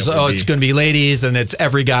thought it was, it's going to be ladies and it's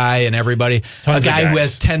every guy and everybody. A guy who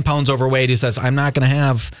has 10 pounds overweight who says, I'm not going to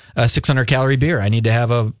have a 600 calorie beer. I need to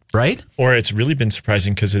have right? Or it's really been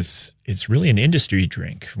surprising because it's really an industry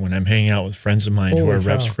drink. When I'm hanging out with friends of mine who are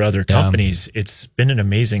reps for other companies, it's been an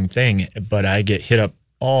amazing thing. But I get hit up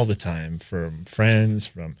all the time from friends,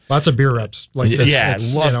 from lots of beer reps like this. Yeah, I'd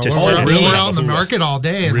love to when we're out in the market all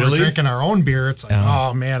day and we're drinking our own beer. It's like,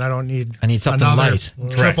 oh man, I need something light.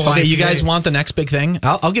 Correct. Okay, you guys want the next big thing?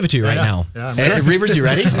 I'll give it to you right now. Yeah, Reavers, you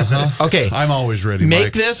ready? Okay, I'm always ready. Make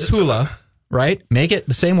Mike. this hula, right? Make it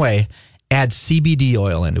the same way. Add CBD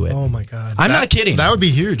oil into it. Oh my God. I'm not kidding. That would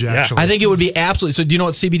be huge, actually. I think it would be absolutely. So do you know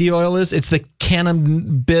what CBD oil is? It's the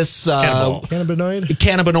cannabis,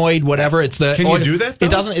 cannabinoid, whatever. It's the Can oil. You do that though?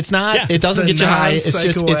 It doesn't, it's not, Yeah, it doesn't get you high.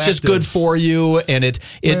 It's just good for you and it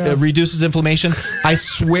reduces inflammation. I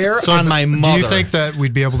swear on my mother. Do you think that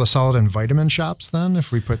we'd be able to sell it in vitamin shops then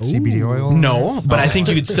if we put CBD oil in? No, but I think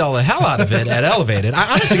you could sell the hell out of it at Elevated.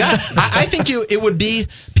 Honest to God, I think it would be,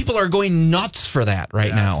 people are going nuts for that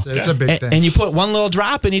right now. It's a big thing. And you put one little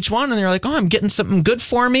drop in each one, and you're like, "Oh, I'm getting something good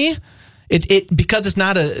for me." It because it's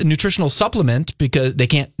not a nutritional supplement because they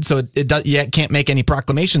can't. So you can't make any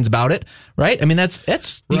proclamations about it, right? I mean, that's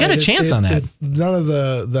you got a chance on that. None of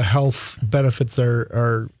the health benefits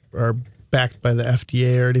are backed by the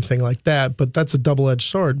FDA or anything like that. But that's a double-edged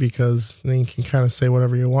sword because then you can kind of say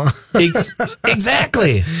whatever you want.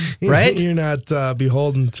 Exactly. Right? You're not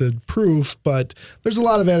beholden to proof, but there's a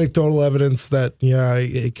lot of anecdotal evidence that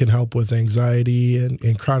it can help with anxiety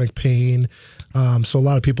and chronic pain. So a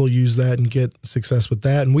lot of people use that and get success with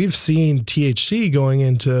that. And we've seen THC going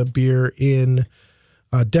into beer in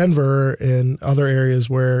Denver and other areas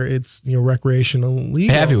where it's recreational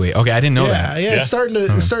legal. Heavyweight. Okay, I didn't know that. Yeah, it's starting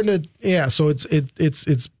to. Yeah, so it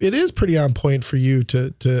is pretty on point for you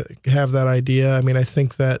to have that idea. I mean, I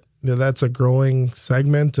think that that's a growing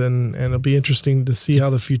segment, and it'll be interesting to see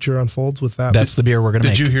how the future unfolds with that. That's the beer we're going to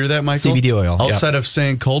make. Did you hear that, Michael? CBD oil. Outside of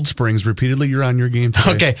saying Cold Springs repeatedly, you're on your game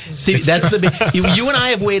today. Okay, see, that's you and I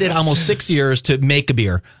have waited almost 6 years to make a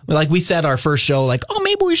beer. Like we said, our first show,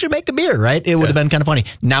 maybe we should make a beer, right? It would have been kind of funny.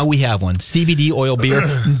 Now we have one. CBD oil beer.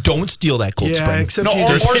 Don't steal that Cold Spring. Or steal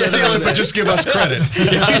it, but just give us credit.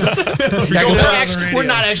 We're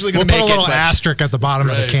not actually going to make it. We'll put a little asterisk at the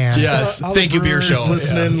bottom of the can. Yes. Thank you, beer show.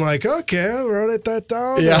 Listening, okay, I wrote that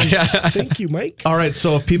down. Yeah. Thank you, Mike. All right,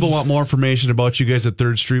 so if people want more information about you guys at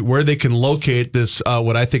 3rd Street, where they can locate this,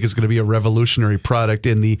 what I think is going to be a revolutionary product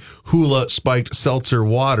in the Hula Spiked Seltzer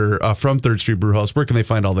Water from 3rd Street Brewhouse, where can they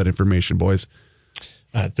find all that information, boys?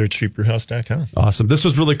 3rdstreetbrewhouse.com. Awesome. This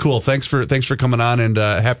was really cool. Thanks for coming on, and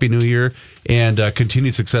Happy New Year, and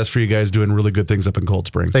continued success for you guys doing really good things up in Cold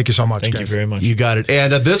Spring. Thank you so much, Thank guys. you very much. You got it.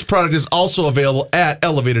 And this product is also available at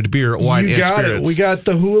Elevated Beer, Wine, and Spirits. We got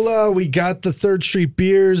the Hula. We got the 3rd Street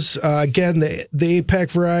beers. Again, the 8-pack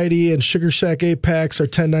variety and Sugar Shack 8-packs are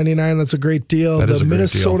 $10.99. That's a great deal. That is a great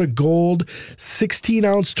Minnesota deal. Gold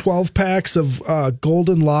 16-ounce 12-packs of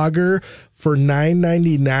Golden Lager for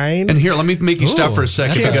 $9.99. And here, let me make you stop for a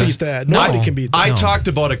second. Can't beat that. Nobody can beat that. I talked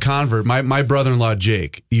about a convert. My brother-in-law,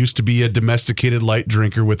 Jake, used to be a domesticated light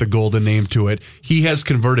drinker with a golden name to it. He has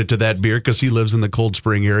converted to that beer because he lives in the Cold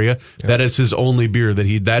Spring area. Yeah. That is his only beer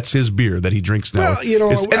that's his beer that he drinks now.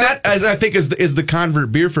 Well, I think is the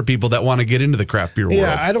convert beer for people that want to get into the craft beer world.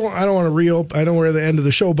 Yeah, I don't want to reopen. I know we're at the end of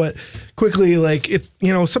the show, but quickly,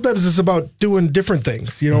 sometimes it's about doing different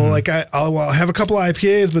things. I'll have a couple of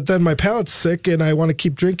IPAs, but then my palate's sick and I want to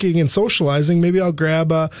keep drinking and socializing. Maybe I'll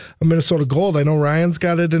grab a Minnesota Gold. I know Ryan's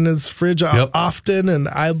got it in his fridge often, and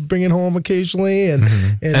I bring it home occasionally. And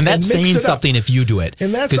that's saying something if you do it.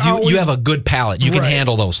 And that's because you have a good palate. You can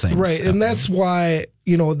handle those things. Right. And that's why,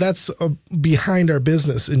 that's behind our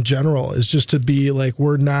business in general, is just to be like,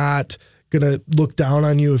 we're not going to look down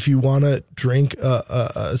on you if you want to drink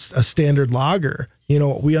a standard lager.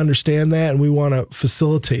 We understand that, and we want to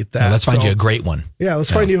facilitate that. Let's find you a great one. Yeah, let's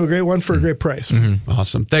find you a great one for a great price. Mm-hmm.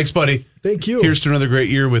 Awesome. Thanks, buddy. Thank you. Here's to another great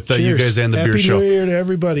year with you guys and the Happy beer show. Happy New Year to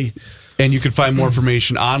everybody. And you can find more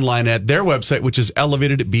information online at their website, which is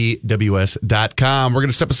elevatedbws.com. We're going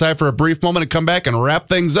to step aside for a brief moment and come back and wrap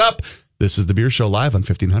things up. This is the Beer Show live on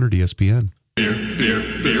 1500 ESPN. Beer.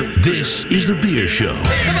 This is the Beer Show.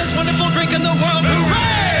 The most wonderful drink in the world.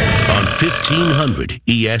 Hooray! On 1500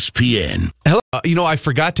 ESPN. I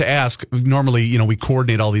forgot to ask. Normally, we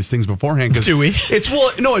coordinate all these things beforehand. Do we?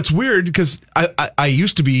 It's weird because I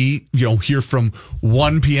used to be, here from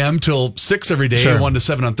 1 p.m. till 6 every day, Sure. 1 to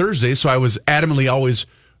 7 on Thursdays. So I was adamantly always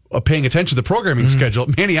paying attention to the programming schedule.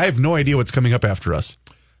 Manny, I have no idea what's coming up after us.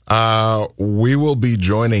 We will be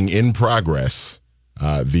joining in progress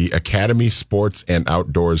the Academy Sports and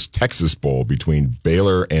Outdoors Texas Bowl between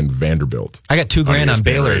Baylor and Vanderbilt. I got $2,000 on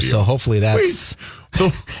Baylor, radio. So hopefully that's.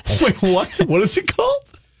 Wait, what? What is it called?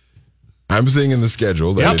 I'm seeing in the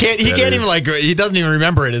schedule that he doesn't even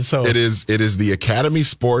remember it. So it is the Academy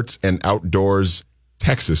Sports and Outdoors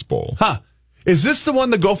Texas Bowl. Huh? Is this the one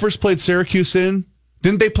the Gophers played Syracuse in?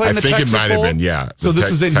 Didn't they play in the Texas Bowl? I think it might have been. Yeah. So this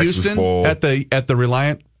is in Texas Houston Bowl. at the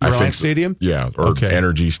Reliant Stadium. Yeah, or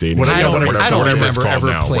Energy Stadium. I don't remember it's called ever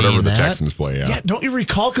now. playing Whatever the that. Texans play. Yeah. Don't you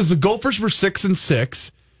recall? Because the Gophers were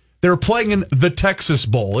 6-6. They were playing in the Texas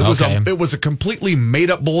Bowl. It was a completely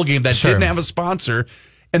made up bowl game that didn't have a sponsor,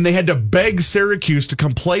 and they had to beg Syracuse to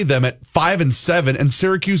come play them at 5-7, and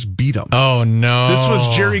Syracuse beat them. Oh no! This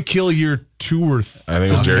was Jerry Kill year 2 or 3. I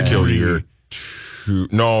think it was Jerry Kill year 2.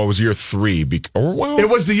 No, it was year 3. It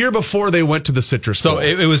was the year before they went to the Citrus Bowl. So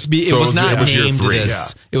it was not named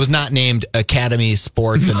this. Yeah. It was not named Academy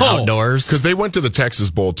Sports and Outdoors because they went to the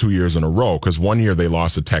Texas Bowl 2 years in a row. Because one year they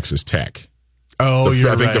lost to Texas Tech. Oh,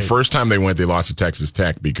 I think the first time they went, they lost to Texas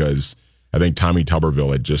Tech because I think Tommy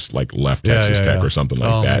Tuberville had just left Texas Tech or something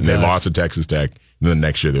like that, and they lost to Texas Tech. And then the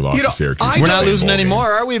next year they lost to Syracuse. We're not losing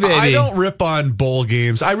anymore, are we, baby? I don't rip on bowl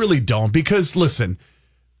games. I really don't because listen.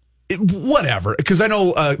 whatever, because I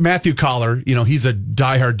know Matthew Collar, he's a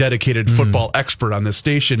diehard dedicated football expert on this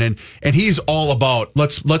station, and he's all about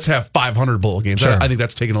let's have 500 bowl games. Sure. I think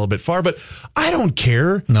that's taken a little bit far, but I don't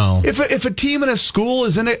care. No, if a team in a school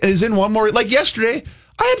is in one more, like yesterday,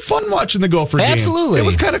 I had fun watching the Gopher game. Absolutely, it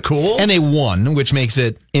was kind of cool, and they won, which makes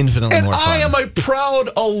it infinitely more fun. I am a proud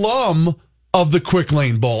alum of the Quick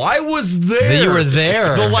Lane Bowl. I was there. You were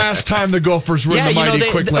there the last time the Gophers were in the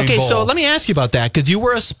mighty Quick Lane Bowl. Okay, so let me ask you about that, because you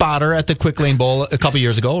were a spotter at the Quick Lane Bowl a couple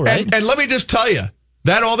years ago, right? And let me just tell you,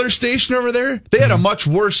 that other station over there, they had a much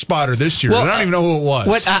worse spotter this year. Well, I don't even know who it was.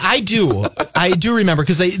 What I do remember,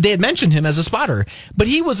 because they had mentioned him as a spotter, but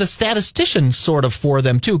he was a statistician sort of for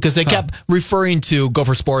them too, because they kept referring to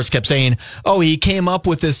Gopher Sports, kept saying, "Oh, he came up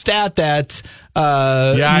with this stat that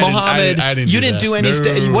Mohammed, you didn't do any."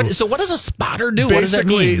 No. So what does a spotter do? Basically, what does that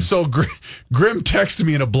mean? So Grim texted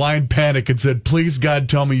me in a blind panic and said, "Please God,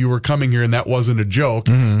 tell me you were coming here and that wasn't a joke.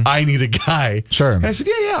 I need a guy." Sure. And I said,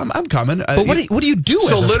 "Yeah, I'm coming." But what do you do?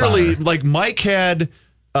 So as a literally, spotter? like Mike had,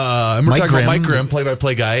 and we're talking about Mike Grimm,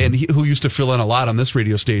 play-by-play guy, and who used to fill in a lot on this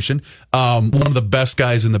radio station. One of the best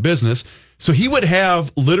guys in the business. So he would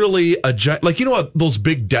have literally a giant, like, what, those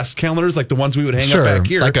big desk calendars, like the ones we would hang up back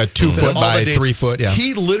here, like a 2 foot by 3 foot. Yeah.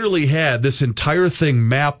 He literally had this entire thing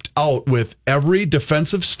mapped out with every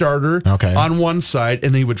defensive starter on one side,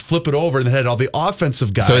 and then he would flip it over and it had all the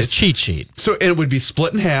offensive guys. So it's cheat sheet. So it would be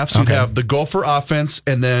split in half. So you'd have the Gopher offense,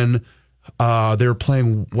 and then they were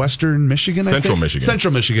playing Western Michigan, Central Michigan.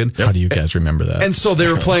 Central Michigan. How do you guys remember that? And so they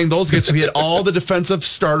were playing those games. So he had all the defensive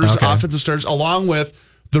starters, offensive starters, along with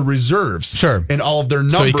the reserves. Sure. And all of their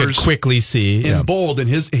numbers. So you could quickly see. In bold. And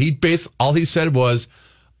all he said was,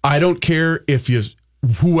 I don't care if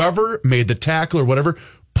whoever made the tackle or whatever,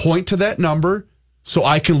 point to that number so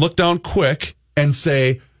I can look down quick and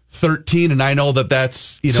say 13, and I know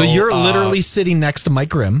that's, So you're literally sitting next to Mike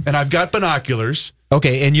Grimm. And I've got binoculars.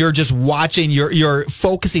 Okay, and you're just watching, you're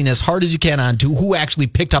focusing as hard as you can on to who actually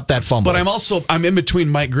picked up that fumble. But I'm in between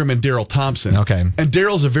Mike Grimm and Daryl Thompson. Okay. And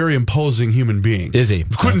Daryl's a very imposing human being. Is he?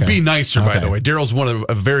 Couldn't be nicer, by the way. Daryl's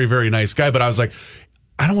a very, very nice guy, but I was like,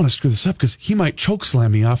 I don't want to screw this up because he might choke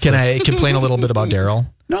slam me off. Can I complain a little bit about Daryl?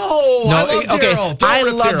 No, I love Daryl. I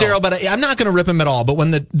love Daryl, but I'm not going to rip him at all. But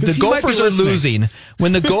when the Gophers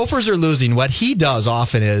are losing, what he does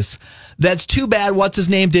often is, that's too bad what's his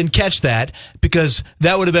name didn't catch that, because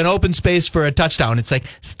that would have been open space for a touchdown. It's like,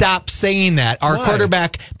 stop saying that. Our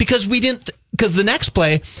quarterback, because the next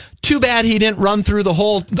play, too bad he didn't run through the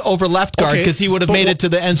hole over left guard, because he would have made it to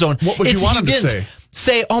the end zone. What would you want him to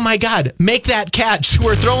say, oh my God, make that catch.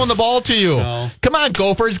 We're throwing the ball to you. No. Come on,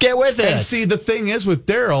 Gophers, get with it. And see, the thing is with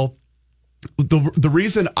Daryl, the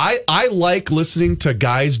reason I like listening to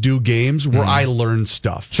guys do games where I learn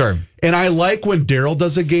stuff. Sure. And I like when Daryl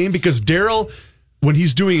does a game, because Daryl, when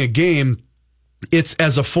he's doing a game, it's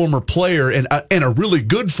as a former player and a really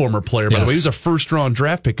good former player, by the way. He's a first-round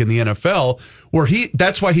draft pick in the NFL, where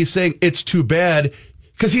that's why he's saying it's too bad,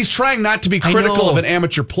 because he's trying not to be critical of an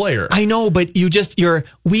amateur player. I know, but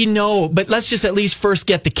we know, but let's just at least first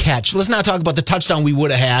get the catch. Let's not talk about the touchdown we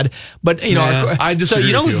would have had. But, I disagree. So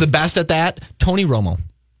you know who's the best at that? Tony Romo.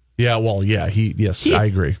 Yeah, well, yeah, I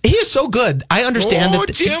agree. He is so good. I understand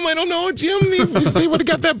that. Jim, I don't know, Jim. If they would have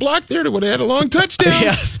got that block there, they would have had a long touchdown.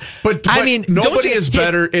 Yes. But I mean, nobody is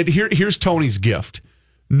better. Here's Tony's gift.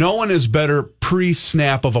 No one is better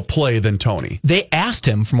pre-snap of a play than Tony. They asked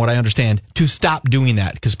him, from what I understand, to stop doing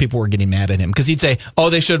that because people were getting mad at him. Because he'd say, "Oh,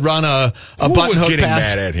 they should run a button hook pass." Who was getting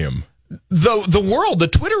mad at him? The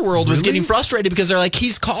Twitter world was getting frustrated because they're like,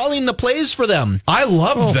 he's calling the plays for them. I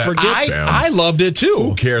love that. I loved it too.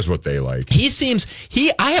 Who cares what they like?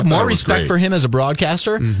 I have more respect for him as a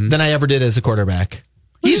broadcaster than I ever did as a quarterback.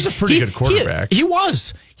 He's a pretty good quarterback.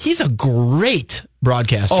 He's a great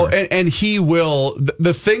broadcaster. Oh, and he will.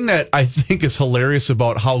 The thing that I think is hilarious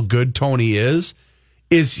about how good Tony is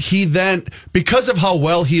he then, because of how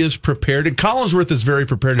well he is prepared, and Collinsworth is very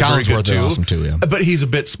prepared and very good too. Awesome too, yeah. But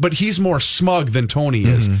he's more smug than Tony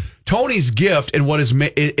is. Tony's gift and what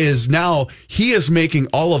is now, he is making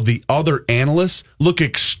all of the other analysts look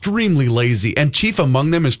extremely lazy, and chief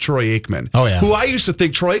among them is Troy Aikman. Oh yeah, who I used to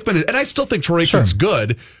think Troy Aikman is, and I still think Troy Aikman's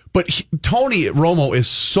good, but Tony Romo is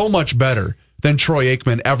so much better than Troy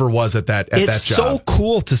Aikman ever was at that job. It's so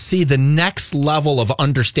cool to see the next level of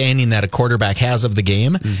understanding that a quarterback has of the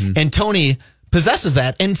game. And Tony possesses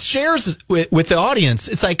that and shares with the audience.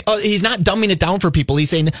 It's like, he's not dumbing it down for people.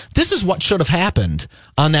 He's saying, this is what should have happened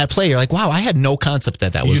on that play. You're like, wow, I had no concept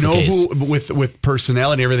that was the case. Who, with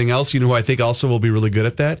personality and everything else, who I think also will be really good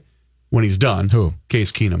at that when he's done? Who?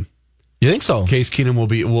 Case Keenum. You think so? Case Keenum will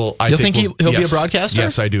be. Well, I think he'll be a broadcaster?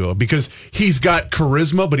 Yes, I do, because he's got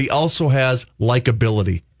charisma, but he also has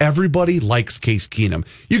likability. Everybody likes Case Keenum.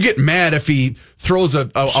 You get mad if he throws a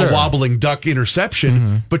wobbling duck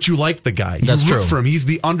interception, but you like the guy. You root for him. He's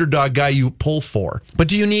the underdog guy you pull for. But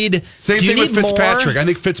do you need same thing with Fitzpatrick? I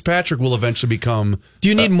think Fitzpatrick will eventually become. Do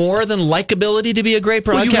you need more than likability to be a great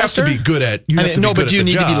broadcaster? Well, you have to be good at. But do you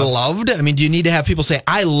need to be loved? I mean, do you need to have people say,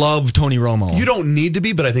 "I love Tony Romo"? You don't need to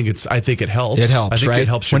be, but I think it helps. It helps, I think right? It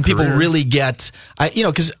helps when your people career. really get,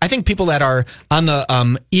 because I think people that are on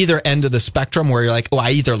the either end of the spectrum, where you're like, oh, I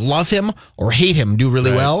either love him or hate him, do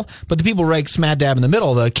really well. But the people right smack dab in the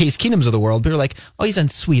middle, the Case Keenums of the world, people are like, oh, he's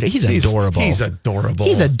unsweet. He's adorable. He's adorable.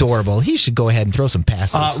 He's adorable. He should go ahead and throw some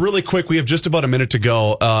passes. Really quick, we have just about a minute to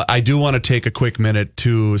go. I do want to take a quick minute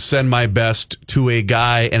to send my best to a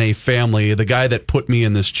guy and a family, the guy that put me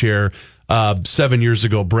in this chair 7 years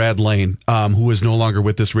ago, Brad Lane, who is no longer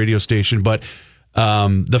with this radio station, but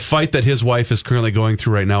the fight that his wife is currently going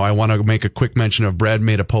through right now, I want to make a quick mention of. Brad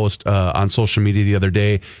made a post on social media the other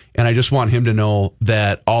day, and I just want him to know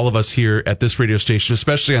that all of us here at this radio station,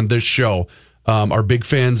 especially on this show, are big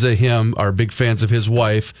fans of him, are big fans of his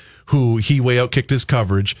wife, who he way outkicked his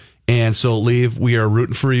coverage. And so, Liev, we are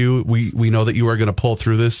rooting for you. We know that you are going to pull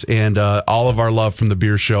through this, and all of our love from the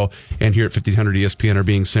Beer Show and here at 1500 ESPN are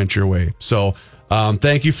being sent your way. So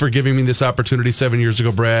thank you for giving me this opportunity 7 years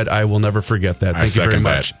ago, Brad. I will never forget that. Thank you very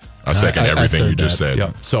much. I second everything you just said.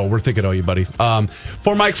 Yep. So we're thinking of you, buddy.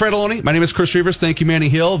 For Mike Fratelloni, my name is Chris Reavers. Thank you, Manny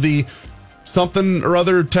Hill. The something or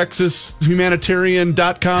other Texas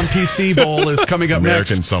Humanitarian.com PC Bowl is coming up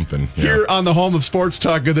American next. something. Yeah. Here on the home of sports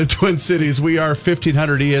talk of the Twin Cities, we are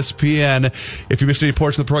 1500 ESPN. If you missed any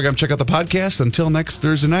portion of the program, check out the podcast. Until next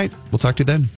Thursday night, we'll talk to you then.